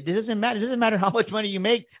 And it doesn't matter. It doesn't matter how much money you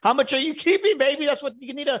make. How much are you keeping, baby? That's what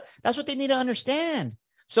they need to understand.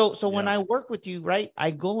 So when I work with you, right,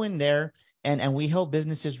 I go in there and we help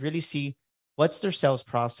businesses really see what's their sales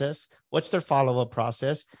process, what's their follow-up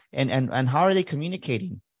process, and how are they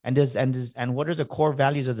communicating, and what are the core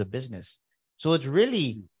values of the business. So it's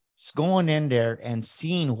really going in there and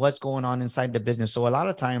seeing what's going on inside the business. So a lot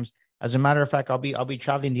of times, as a matter of fact, I'll be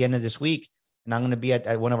traveling the end of this week, and I'm going to be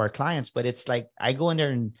at one of our clients. But it's like I go in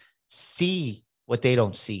there and see what they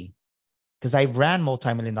don't see. Because I've ran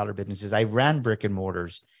multi-million-dollar businesses, I ran brick and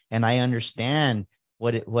mortars, and I understand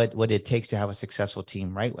what it takes to have a successful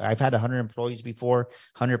team, right? I've had 100 employees before,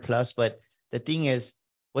 100 plus, but the thing is,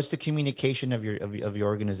 what's the communication of your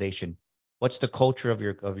organization? What's the culture of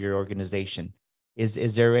your organization?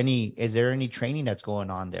 Is there any training that's going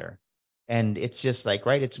on there? And it's just like,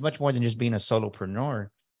 right, it's much more than just being a solopreneur.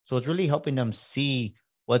 So it's really helping them see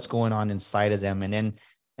what's going on inside of them. And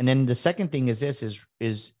then the second thing is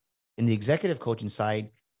in the executive coaching side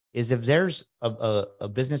is if there's a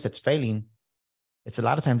business that's failing, it's a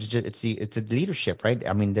lot of times it's the leadership, right?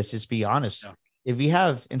 I mean, let's just be honest. Yeah. If we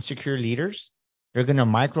have insecure leaders, they're going to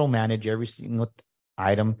micromanage every single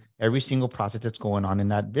item, every single process that's going on in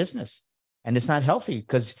that business. And it's not healthy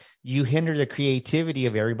because you hinder the creativity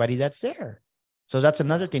of everybody that's there. So that's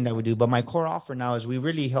another thing that we do. But my core offer now is we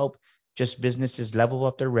really help just businesses level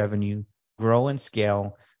up their revenue, grow and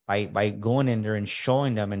scale, by going in there and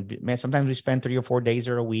showing them. And man, sometimes we spend 3 or 4 days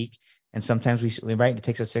or a week, and sometimes it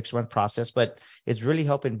takes a 6-month process, but it's really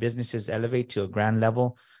helping businesses elevate to a grand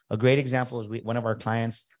level. A great example is one of our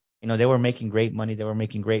clients, they were making great money, they were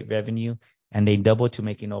making great revenue, and they doubled to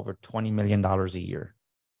making over $20 million a year.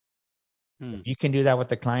 If you can do that with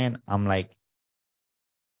the client, I'm like,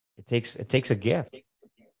 it takes a gift,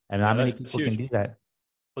 and not many people can do that.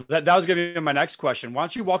 Well, that was going to be my next question. Why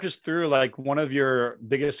don't you walk us through like one of your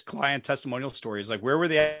biggest client testimonial stories? Like, where were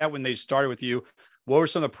they at when they started with you? What were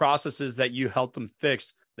some of the processes that you helped them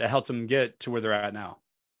fix that helped them get to where they're at now?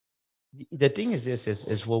 The thing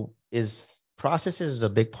is processes is a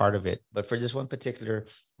big part of it, but for this one particular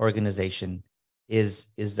organization is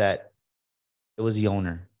that it was the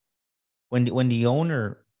owner. When the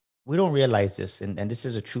owner, we don't realize this, and this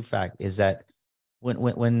is a true fact, is that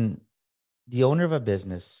when the owner of a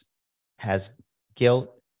business has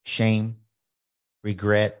guilt, shame,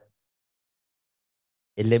 regret,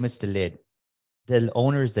 it limits the lid. The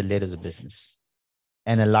owner is the lid of the business.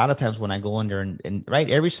 And a lot of times when I go in there and right,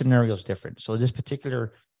 every scenario is different. So this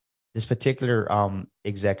particular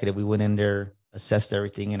executive, we went in there, assessed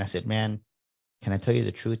everything, and I said, man, can I tell you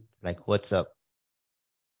the truth? Like, what's up?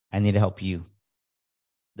 I need to help you.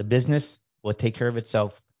 The business will take care of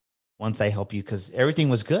itself once I help you, because everything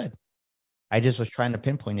was good. I just was trying to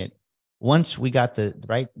pinpoint it. Once we got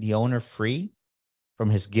the owner free from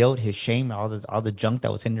his guilt, his shame, all the junk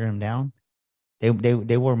that was hindering him down,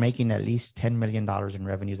 they were making at least $10 million in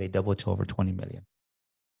revenue. They doubled to over 20 million.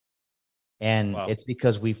 And Wow. it's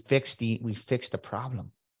because we fixed the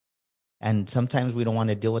problem. And sometimes we don't want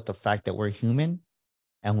to deal with the fact that we're human,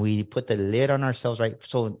 and we put the lid on ourselves, right?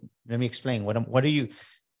 So let me explain. What are you?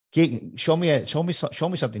 Show me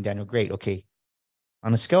something, Daniel. Great. Okay.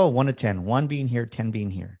 On a scale of 1 to 10, 1 being here, 10 being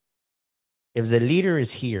here. If the leader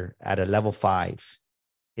is here at a level 5,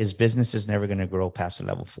 his business is never going to grow past a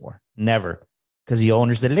level 4. Never. Because the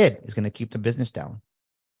owner's the lid. Is going to keep the business down.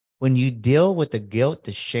 When you deal with the guilt,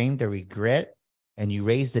 the shame, the regret, and you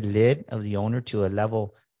raise the lid of the owner to a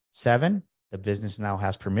level 7, the business now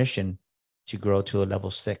has permission to grow to a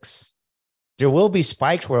level 6. There will be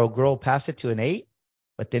spikes where it'll grow past it to an 8,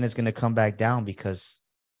 but then it's going to come back down because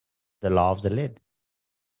the law of the lid.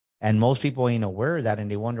 And most people ain't aware of that,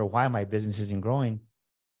 and they wonder why my business isn't growing.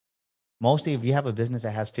 Mostly, if you have a business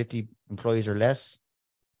that has 50 employees or less,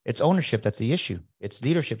 it's ownership that's the issue. It's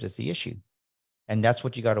leadership that's the issue. And that's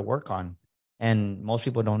what you got to work on. And most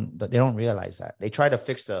people don't realize that. They try to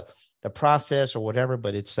fix the process or whatever,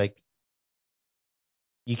 but it's like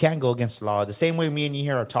you can't go against the law. The same way me and you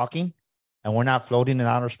here are talking, and we're not floating in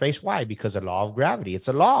outer space. Why? Because the law of gravity. It's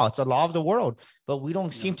a law. It's a law of the world. But we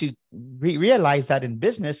don't seem to realize that in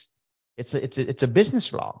business, it's a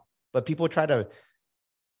business law. But people try to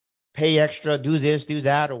pay extra, do this, do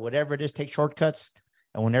that, or whatever it is, take shortcuts.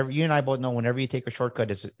 And whenever you and I both know, whenever you take a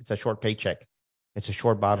shortcut, it's a short paycheck. It's a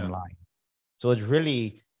short bottom line. So it's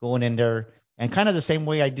really going in there, and kind of the same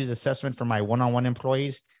way I do the assessment for my one-on-one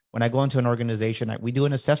employees. When I go into an organization, we do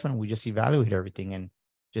an assessment. We just evaluate everything and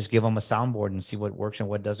just give them a soundboard and see what works and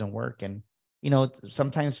what doesn't work. And,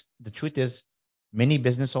 sometimes the truth is many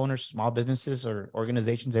business owners, small businesses or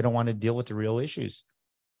organizations, they don't want to deal with the real issues,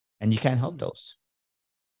 and you can't help those.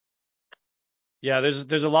 Yeah,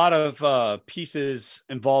 there's a lot of pieces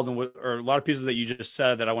involved in or a lot of pieces that you just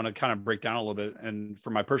said that I want to kind of break down a little bit. And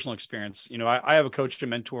from my personal experience, I have a coach and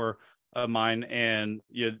mentor of mine, and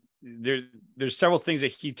there's several things that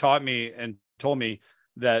he taught me and told me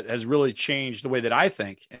that has really changed the way that I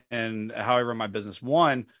think and how I run my business.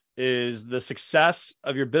 One is the success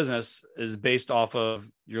of your business is based off of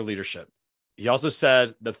your leadership. He also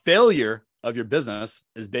said the failure of your business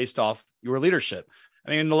is based off your leadership. I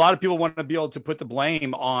mean, a lot of people want to be able to put the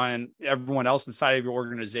blame on everyone else inside of your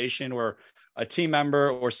organization or a team member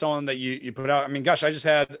or someone that you put out. I mean, gosh, I just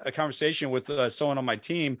had a conversation with someone on my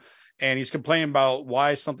team, and he's complaining about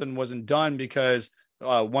why something wasn't done because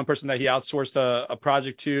one person that he outsourced a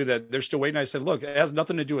project to, that they're still waiting. I said, look, it has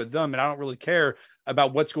nothing to do with them, and I don't really care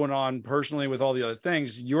about what's going on personally with all the other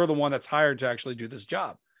things. You're the one that's hired to actually do this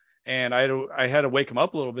job. And I had to wake him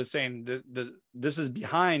up a little bit, saying that this is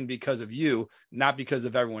behind because of you, not because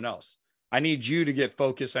of everyone else. I need you to get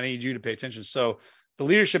focused. I need you to pay attention. So the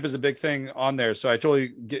leadership is a big thing on there. So I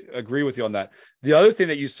totally agree with you on that. The other thing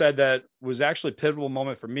that you said that was actually a pivotal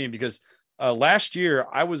moment for me, because last year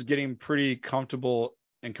I was getting pretty comfortable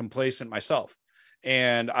and complacent myself.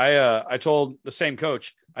 And I told the same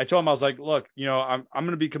coach, I told him, I was like, look, I'm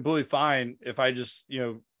going to be completely fine if I just,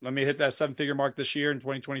 let me hit that 7-figure mark this year in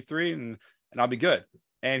 2023 and I'll be good.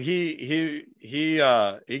 And he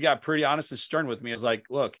got pretty honest and stern with me. I was like,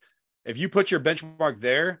 look, if you put your benchmark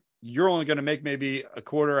there, you're only going to make maybe a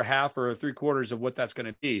quarter, a half, or 3/4 of what that's going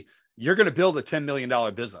to be. You're going to build a $10 million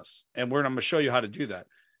business, and I'm going to show you how to do that.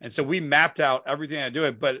 And so we mapped out everything I do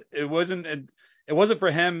it, but it wasn't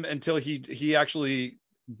for him until he actually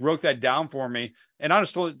broke that down for me. And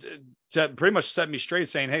honestly, to pretty much set me straight,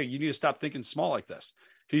 saying, hey, you need to stop thinking small like this.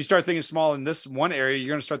 If you start thinking small in this one area, you're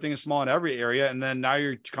going to start thinking small in every area. And then now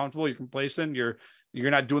you're comfortable, you're complacent, you're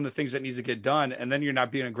not doing the things that needs to get done. And then you're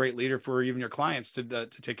not being a great leader for even your clients to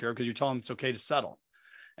take care of, because you tell them it's okay to settle.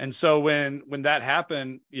 And so when that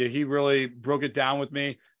happened, he really broke it down with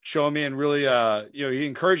me, showing me, and really, he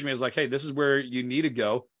encouraged me. He was like, hey, this is where you need to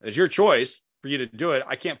go. It's your choice for you to do it.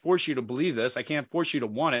 I can't force you to believe this. I can't force you to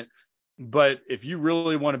want it. But if you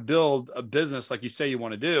really want to build a business like you say you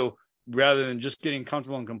want to do, rather than just getting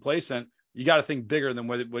comfortable and complacent, you got to think bigger than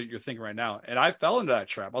what you're thinking right now. And I fell into that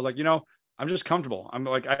trap. I was like, I'm just comfortable. I'm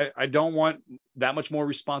like, I don't want that much more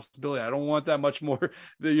responsibility. I don't want that much more,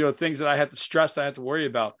 things that I have to stress, that I have to worry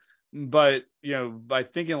about. But, by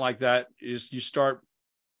thinking like that, is you start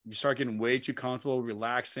you start getting way too comfortable,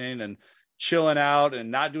 relaxing and chilling out and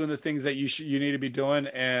not doing the things that you need to be doing.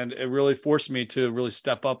 And it really forced me to really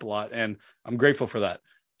step up a lot. And I'm grateful for that.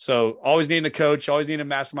 So always needing a coach, always needing a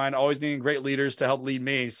mastermind, always needing great leaders to help lead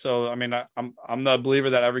me. So, I mean, I'm the believer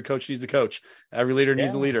that every coach needs a coach. Every leader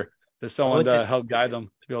needs a Yeah. leader. There's someone to help guide them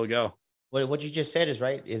to be able to go. What you just said is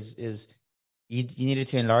right. Is you needed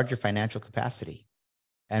to enlarge your financial capacity,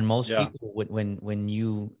 and most Yeah. people when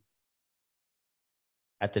you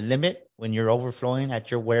at the limit, when you're overflowing at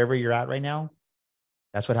your wherever you're at right now,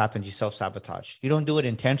 that's what happens. You self-sabotage. You don't do it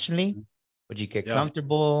intentionally, but you get Yeah.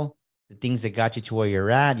 comfortable. The things that got you to where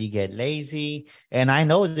you're at, you get lazy. And I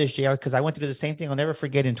know this, JR, because I went through the same thing. I'll never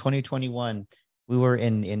forget in 2021, we were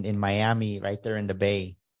in Miami, right there in the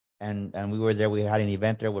Bay. And we were there. We had an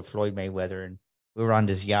event there with Floyd Mayweather. And we were on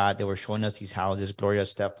this yacht. They were showing us these houses, Gloria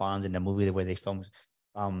Estefan's in the movie where they filmed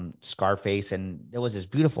Scarface. And there was this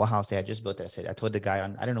beautiful house they had just built there. I told the guy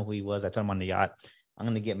I don't know who he was. I told him on the yacht, I'm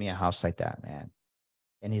going to get me a house like that, man.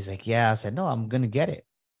 And he's like, yeah. I said, no, I'm going to get it.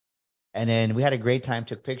 And then we had a great time,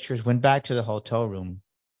 took pictures, went back to the hotel room,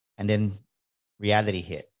 and then reality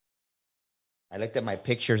hit. I looked at my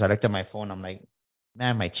pictures, I looked at my phone. I'm like,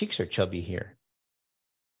 man, my cheeks are chubby here.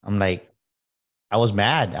 I'm like, I was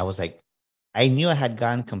mad. I was like, I knew I had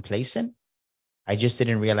gotten complacent. I just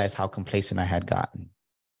didn't realize how complacent I had gotten.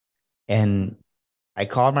 And I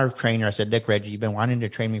called my trainer. I said, look, Reggie, you've been wanting to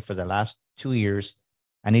train me for the last 2 years.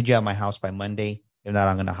 I need you at my house by Monday. If not,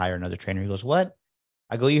 I'm going to hire another trainer. He goes, what?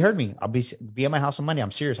 I go, you heard me. I'll be at my house on Monday.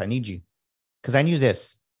 I'm serious. I need you. Because I knew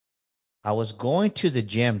this. I was going to the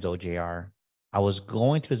gym, though, JR. I was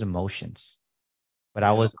going through the motions. But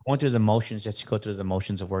I Yeah. was going through the motions just to go through the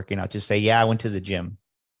motions of working out, to say, yeah, I went to the gym.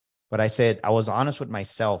 But I said, I was honest with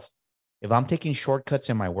myself. If I'm taking shortcuts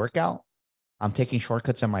in my workout, I'm taking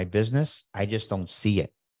shortcuts in my business. I just don't see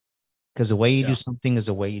it. Because the way you do Yeah. something is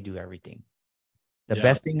the way you do everything. The Yeah.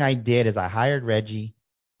 best thing I did is I hired Reggie.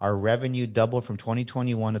 Our revenue doubled from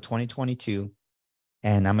 2021 to 2022.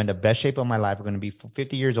 And I'm in the best shape of my life. I'm going to be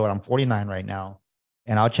 50 years old. I'm 49 right now.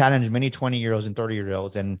 And I'll challenge many 20-year-olds and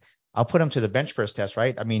 30-year-olds. And I'll put them to the bench press test,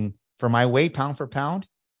 right? I mean, for my weight, pound for pound,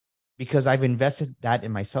 because I've invested that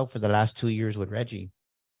in myself for the last 2 years with Reggie.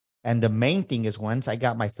 And the main thing is once I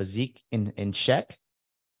got my physique in check,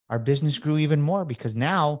 our business grew even more because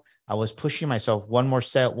now I was pushing myself one more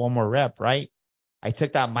set, one more rep, right? I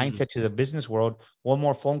took that mindset to the business world, one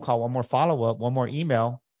more phone call, one more follow up, one more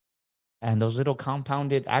email. And those little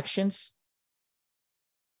compounded actions,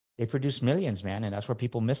 they produce millions, man. And that's where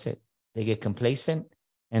people miss it. They get complacent.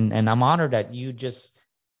 And I'm honored that you just,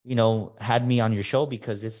 had me on your show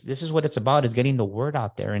because this is what it's about, is getting the word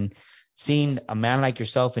out there and seeing a man like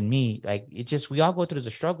yourself and me. Like we all go through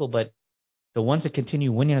the struggle, but the ones that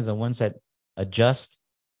continue winning are the ones that adjust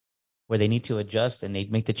where they need to adjust and they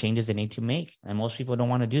make the changes they need to make. And most people don't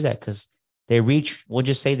want to do that because we'll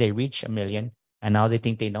just say they reach a million and now they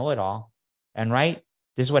think they know it all. And right,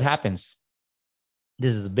 this is what happens.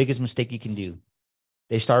 This is the biggest mistake you can do.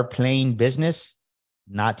 They start playing business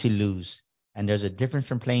not to lose. And there's a difference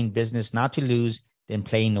from playing business not to lose than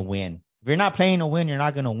playing to win. If you're not playing to win, you're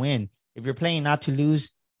not going to win. If you're playing not to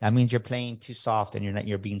lose, that means you're playing too soft and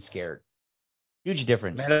you're being scared. Huge Man,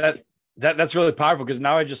 difference. that's really powerful because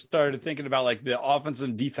now I just started thinking about like the offense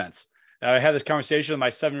and defense. I had this conversation with my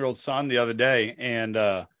 7-year-old son the other day, and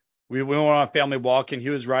we went on a family walk, and he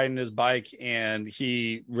was riding his bike, and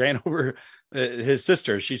he ran over his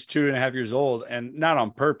sister. She's 2.5 years old, and not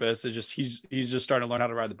on purpose. It's just he's just starting to learn how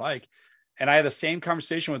to ride the bike. And I had the same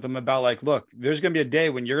conversation with him about like, look, there's gonna be a day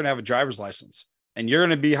when you're gonna have a driver's license, and you're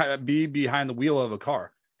gonna be behind the wheel of a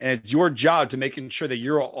car, and it's your job to making sure that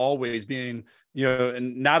you're always being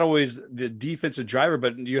and not always the defensive driver,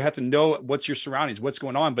 but you have to know what's your surroundings, what's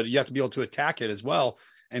going on, but you have to be able to attack it as well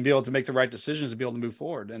and be able to make the right decisions and be able to move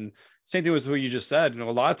forward. And same thing with what you just said. A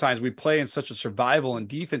lot of times we play in such a survival and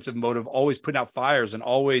defensive mode of always putting out fires and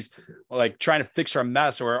always like trying to fix our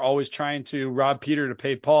mess, or always trying to rob Peter to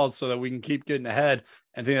pay Paul so that we can keep getting ahead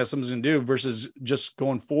and think that something's going to do versus just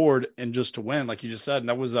going forward and just to win, like you just said. And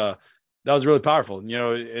that was really powerful.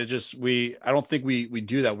 I don't think we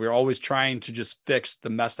do that. We're always trying to just fix the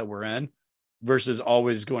mess that we're in versus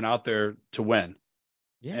always going out there to win.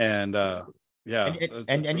 Yeah. And yeah, And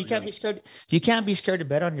that's you really can't good. be scared. You can't be scared to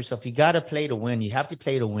bet on yourself. You got to play to win. You have to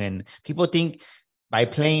play to win. People think by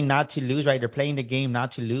playing not to lose, right? They're playing the game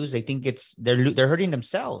not to lose. They think they're hurting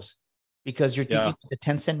themselves because you're Yeah. thinking with the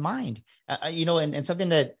 10-cent mind. And something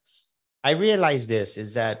that I realize this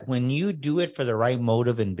is that when you do it for the right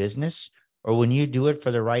motive in business, or when you do it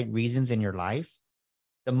for the right reasons in your life,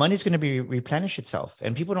 the money's going to be replenish itself.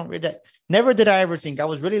 And people don't read that. Never did I ever think. I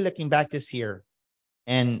was really looking back this year.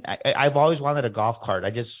 And I've always wanted a golf cart.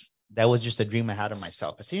 That was just a dream I had of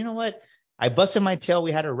myself. I said, you know what? I busted my tail.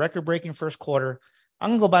 We had a record-breaking first quarter. I'm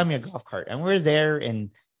gonna go buy me a golf cart. And we're there, and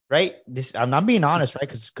right, I'm not being honest, right?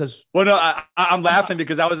 Because Well, no, I'm laughing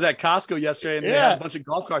because I was at Costco yesterday and they had a yeah, bunch of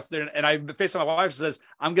golf carts there, and I faced my wife says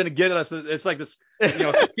I'm gonna get us. It's like this,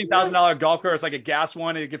 $15,000 golf cart. It's like a gas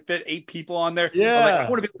one, and it could fit 8 people on there. I was like, I yeah,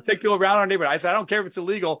 want to be able to take people around our neighborhood. I said, I don't care if it's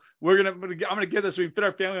illegal. I'm gonna get this. So we fit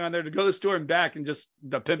our family on there to go to the store and back and just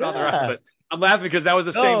pimp out the ride. yeah. But I'm laughing because that was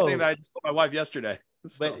the same thing that No, I just told my wife yesterday.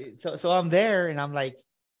 but So so I'm there, and I'm like,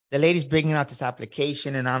 the lady's bringing out this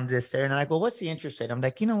application, and I'm just there, and I'm like, well, what's the interest rate? I'm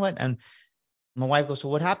like, you know what? And my wife goes, so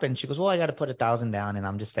what happened? She goes, well, I got to put 1,000 down. And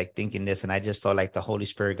I'm just like thinking this. And I just felt like the Holy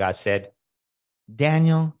Spirit, God said,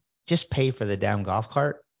 Daniel, just pay for the damn golf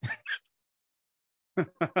cart.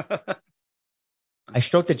 I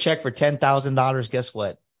stroked a check for $10,000. Guess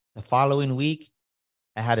what? The following week,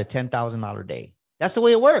 I had a $10,000 day. That's the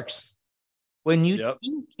way it works. When you yep.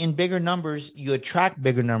 think in bigger numbers, you attract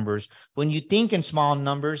bigger numbers. When you think in small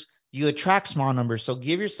numbers, you attract small numbers. So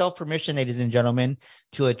give yourself permission, ladies and gentlemen,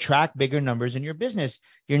 to attract bigger numbers in your business.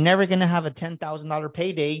 You're never going to have a $10,000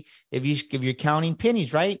 payday if you're counting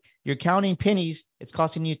pennies, right? You're counting pennies, it's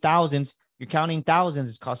costing you thousands. You're counting thousands,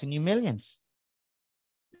 it's costing you millions.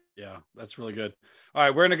 Yeah, that's really good. All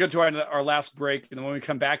right, we're gonna go to our last break, and then when we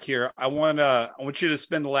come back here, I want you to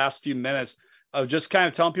spend the last few minutes of just kind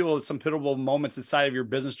of telling people some pivotal moments inside of your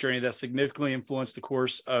business journey that significantly influenced the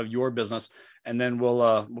course of your business, and then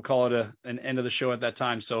we'll call it an end of the show at that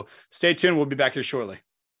time. So stay tuned. We'll be back here shortly.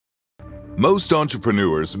 Most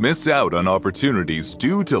entrepreneurs miss out on opportunities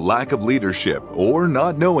due to lack of leadership or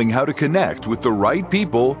not knowing how to connect with the right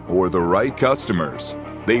people or the right customers.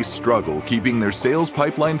 They struggle keeping their sales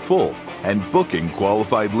pipeline full and booking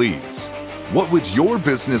qualified leads. What would your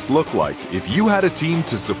business look like if you had a team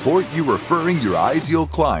to support you referring your ideal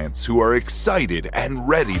clients who are excited and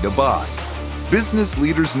ready to buy? Business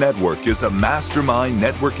Leaders Network is a mastermind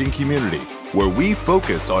networking community where we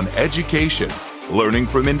focus on education, learning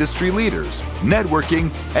from industry leaders,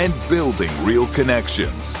 networking, and building real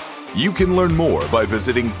connections. You can learn more by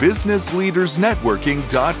visiting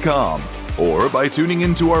businessleadersnetworking.com or by tuning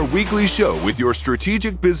into our weekly show with your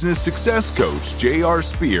strategic business success coach, J.R.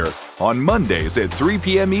 Spear, on Mondays at 3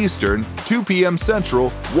 p.m. Eastern, 2 p.m. Central,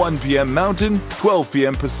 1 p.m. Mountain, 12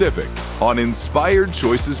 p.m. Pacific on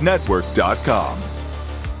InspiredChoicesNetwork.com.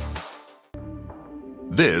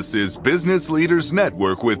 This is Business Leaders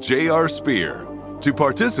Network with J.R. Spear. To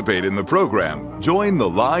participate in the program, join the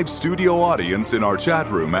live studio audience in our chat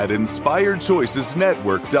room at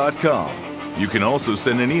InspiredChoicesNetwork.com. You can also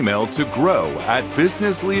send an email to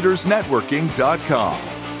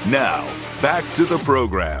grow@businessleadersnetworking.com. Now, back to the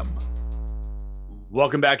program.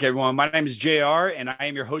 Welcome back, everyone. My name is JR, and I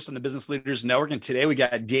am your host on the Business Leaders Network. And today we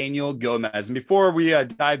got Daniel Gomez. And before we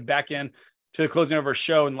dive back in to the closing of our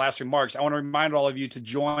show and last remarks, I want to remind all of you to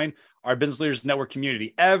join our Business Leaders Network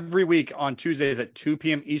community. Every week on Tuesdays at 2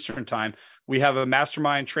 p.m. Eastern Time, we have a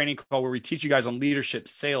mastermind training call where we teach you guys on leadership,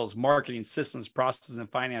 sales, marketing, systems, processes, and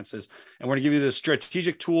finances. And we're going to give you the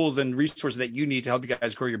strategic tools and resources that you need to help you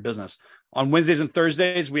guys grow your business. On Wednesdays and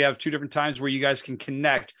Thursdays, we have 2 different times where you guys can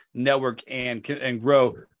connect, network, and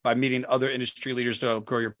grow by meeting other industry leaders to help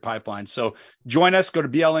grow your pipeline. So join us. Go to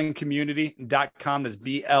blncommunity.com. That's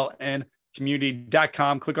BLN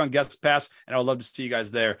community.com. Click on guest pass, and I would love to see you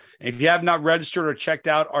guys there. And if you have not registered or checked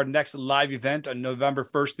out our next live event on November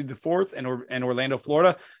 1st through the 4th in Orlando,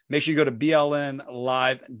 Florida, make sure you go to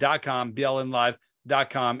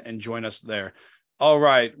blnlive.com, and join us there. All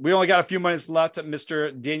right. We only got a few minutes left,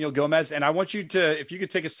 Mr. Daniel Gomez, and I want you to, if you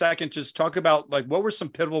could take a second, just talk about like what were some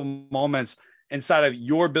pivotal moments inside of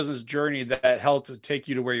your business journey that helped take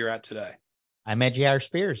you to where you're at today. I met J.R.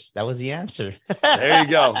 Spears. That was the answer. There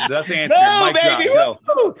you go. That's the answer. No, Mic baby. drop.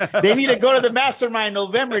 Go. They need to go to the mastermind in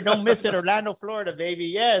November. Don't miss it. Orlando, Florida, baby.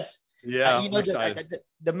 Yes. Yeah, I'm excited.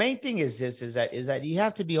 The main thing is this, is that you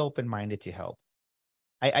have to be open-minded to help.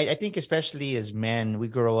 I think especially as men, we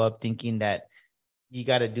grow up thinking that you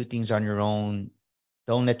got to do things on your own.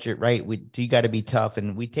 Don't let your you got to be tough.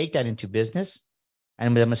 And we take that into business.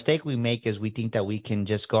 And the mistake we make is we think that we can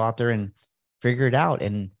just go out there and figure it out.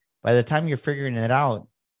 And by the time you're figuring it out,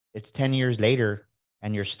 it's 10 years later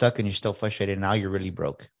and you're stuck and you're still frustrated. And now you're really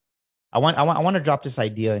broke. I want to drop this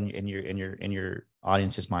idea in your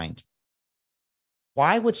audience's mind.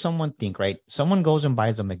 Why would someone think, right? Someone goes and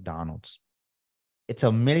buys a McDonald's. It's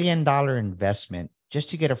 $1 million investment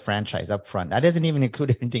just to get a franchise up front. That doesn't even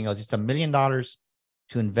include anything else. It's $1 million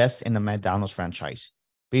to invest in a McDonald's franchise.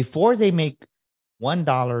 Before they make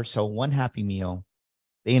 $1, so one Happy Meal,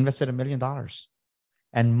 they invested $1 million.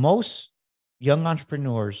 And most young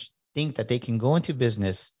entrepreneurs think that they can go into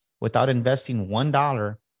business without investing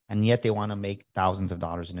 $1, and yet they want to make thousands of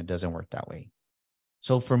dollars, and it doesn't work that way.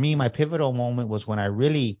 So for me, my pivotal moment was when I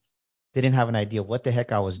really didn't have an idea of what the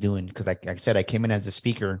heck I was doing. Because like I said, I came in as a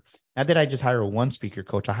speaker. Not that I just hired one speaker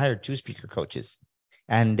coach, I hired 2 speaker coaches,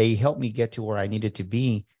 and they helped me get to where I needed to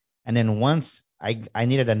be. And then once I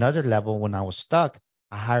needed another level when I was stuck,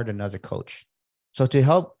 I hired another coach. So to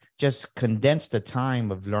help just condense the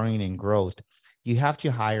time of learning and growth, you have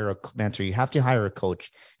to hire a mentor. You have to hire a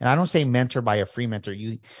coach. And I don't say mentor by a free mentor.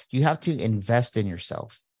 You have to invest in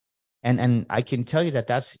yourself. And I can tell you that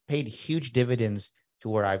that's paid huge dividends to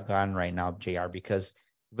where I've gone right now, JR, because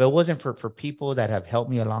if it wasn't for people that have helped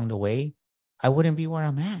me along the way, I wouldn't be where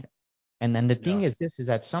I'm at. And then the thing is this, is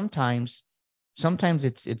that sometimes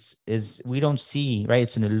it's we don't see, right?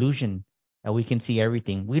 It's an illusion that we can see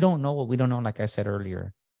everything. We don't know what we don't know, like I said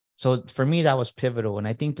earlier. So for me, that was pivotal. And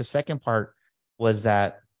I think the second part was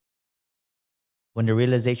that when the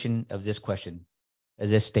realization of this question, of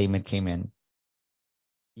this statement came in,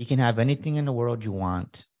 you can have anything in the world you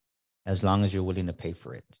want as long as you're willing to pay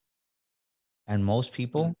for it. And most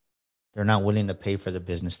people, they're not willing to pay for the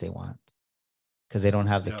business they want because they don't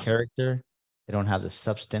have the character, they don't have the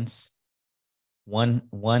substance. One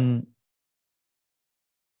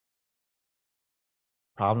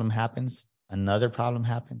problem happens, another problem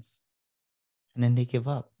happens, and then they give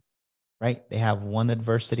up, right? They have one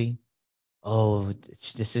adversity. Oh,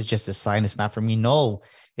 this is just a sign it's not for me. No,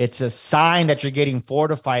 it's a sign that you're getting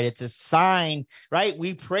fortified. It's a sign, right?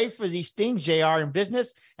 We pray for these things, JR, in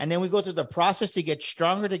business, and then we go through the process to get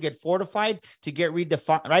stronger, to get fortified, to get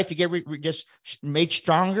redefined, right? To get just made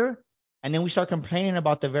stronger. And then we start complaining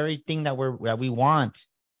about the very thing that we want.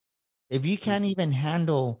 If you can't even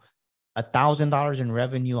handle $1,000 in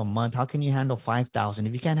revenue a month, how can you handle 5,000?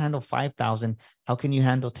 If you can't handle 5,000, how can you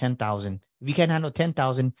handle 10,000? If you can't handle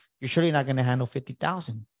 10,000, you're surely not going to handle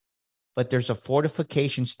 50,000. But there's a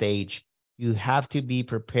fortification stage. You have to be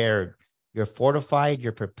prepared. You're fortified,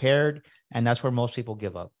 you're prepared, and that's where most people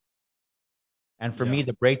give up. And for me,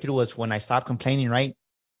 the breakthrough was when I stopped complaining, right?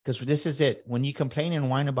 Because this is it. When you complain and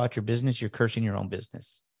whine about your business, you're cursing your own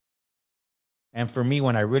business. And for me,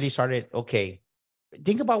 when I really started, okay,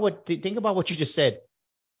 think about what you just said.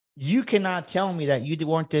 You cannot tell me that you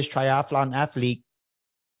weren't this triathlon athlete.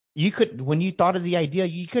 You could, when you thought of the idea,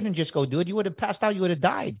 you couldn't just go do it. You would have passed out. You would have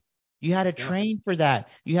died. You had to train for that.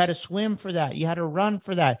 You had to swim for that. You had to run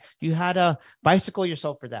for that. You had to bicycle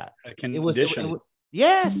yourself for that.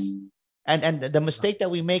 Yes. And the mistake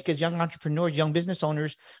that we make as young entrepreneurs, young business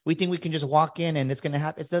owners, we think we can just walk in and it's going to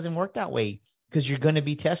happen. It doesn't work that way. Because you're going to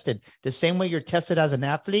be tested. The same way you're tested as an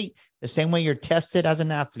athlete, you're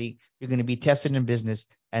going to be tested in business.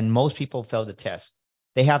 And most people fail the test.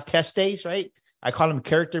 They have test days, right? I call them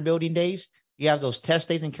character building days. You have those test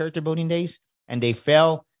days and character building days, and they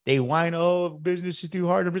fail. They whine, oh, business is too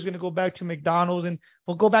hard. I'm just going to go back to McDonald's. And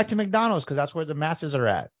we'll go back to McDonald's because that's where the masses are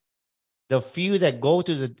at. The few that go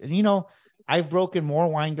to I've broken more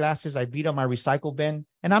wine glasses. I beat up my recycle bin.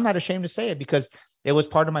 And I'm not ashamed to say it because it was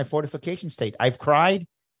part of my fortification state. I've cried.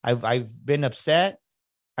 I've been upset.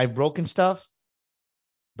 I've broken stuff.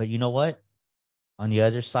 But you know what? On the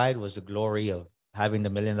other side was the glory of having the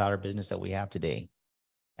 $1 million business that we have today.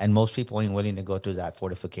 And most people ain't willing to go through that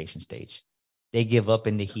fortification stage. They give up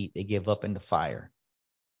in the heat. They give up in the fire.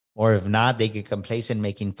 Or if not, they get complacent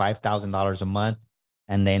making $5,000 a month.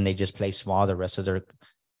 And then they just play small the rest of their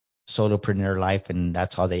solopreneur life. And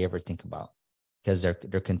that's all they ever think about because they're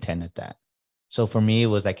content at that. So for me, it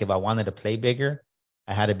was like if I wanted to play bigger,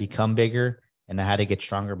 I had to become bigger and I had to get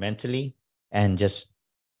stronger mentally and just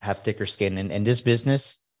have thicker skin. And in this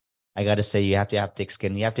business, I got to say, you have to have thick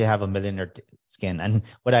skin. You have to have a millionaire skin. And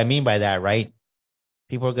what I mean by that, right?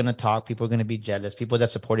 People are going to talk. People are going to be jealous. People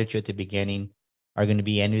that supported you at the beginning are going to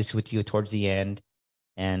be envious with you towards the end.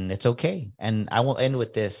 And it's okay. And I will end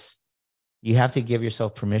with this. You have to give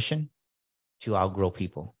yourself permission to outgrow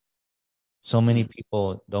people. So many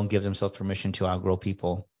people don't give themselves permission to outgrow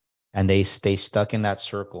people, and they stay stuck in that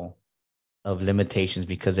circle of limitations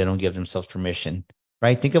because they don't give themselves permission.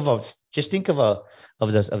 Right? Think of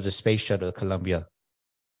the space shuttle, Columbia.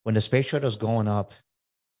 When the space shuttle is going up,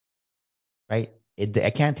 right?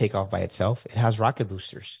 It can't take off by itself. It has rocket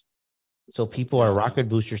boosters. So people are rocket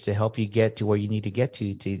boosters to help you get to where you need to get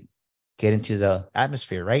into the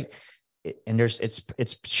atmosphere, right?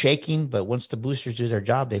 It's shaking, but once the boosters do their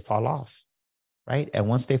job, they fall off. Right? And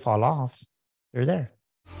once they fall off, they're there.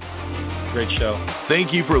 Great show.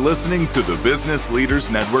 Thank you for listening to the Business Leaders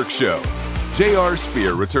Network show. J.R.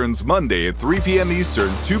 Spear returns Monday at 3 p.m.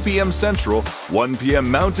 Eastern, 2 p.m. Central, 1 p.m.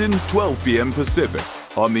 Mountain, 12 p.m. Pacific.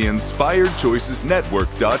 on the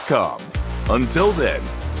InspiredChoicesNetwork.com. Until then,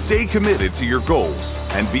 stay committed to your goals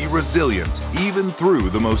and be resilient even through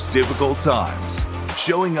the most difficult times.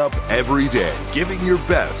 Showing up every day, giving your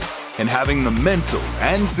best, and having the mental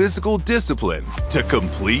and physical discipline to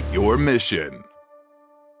complete your mission.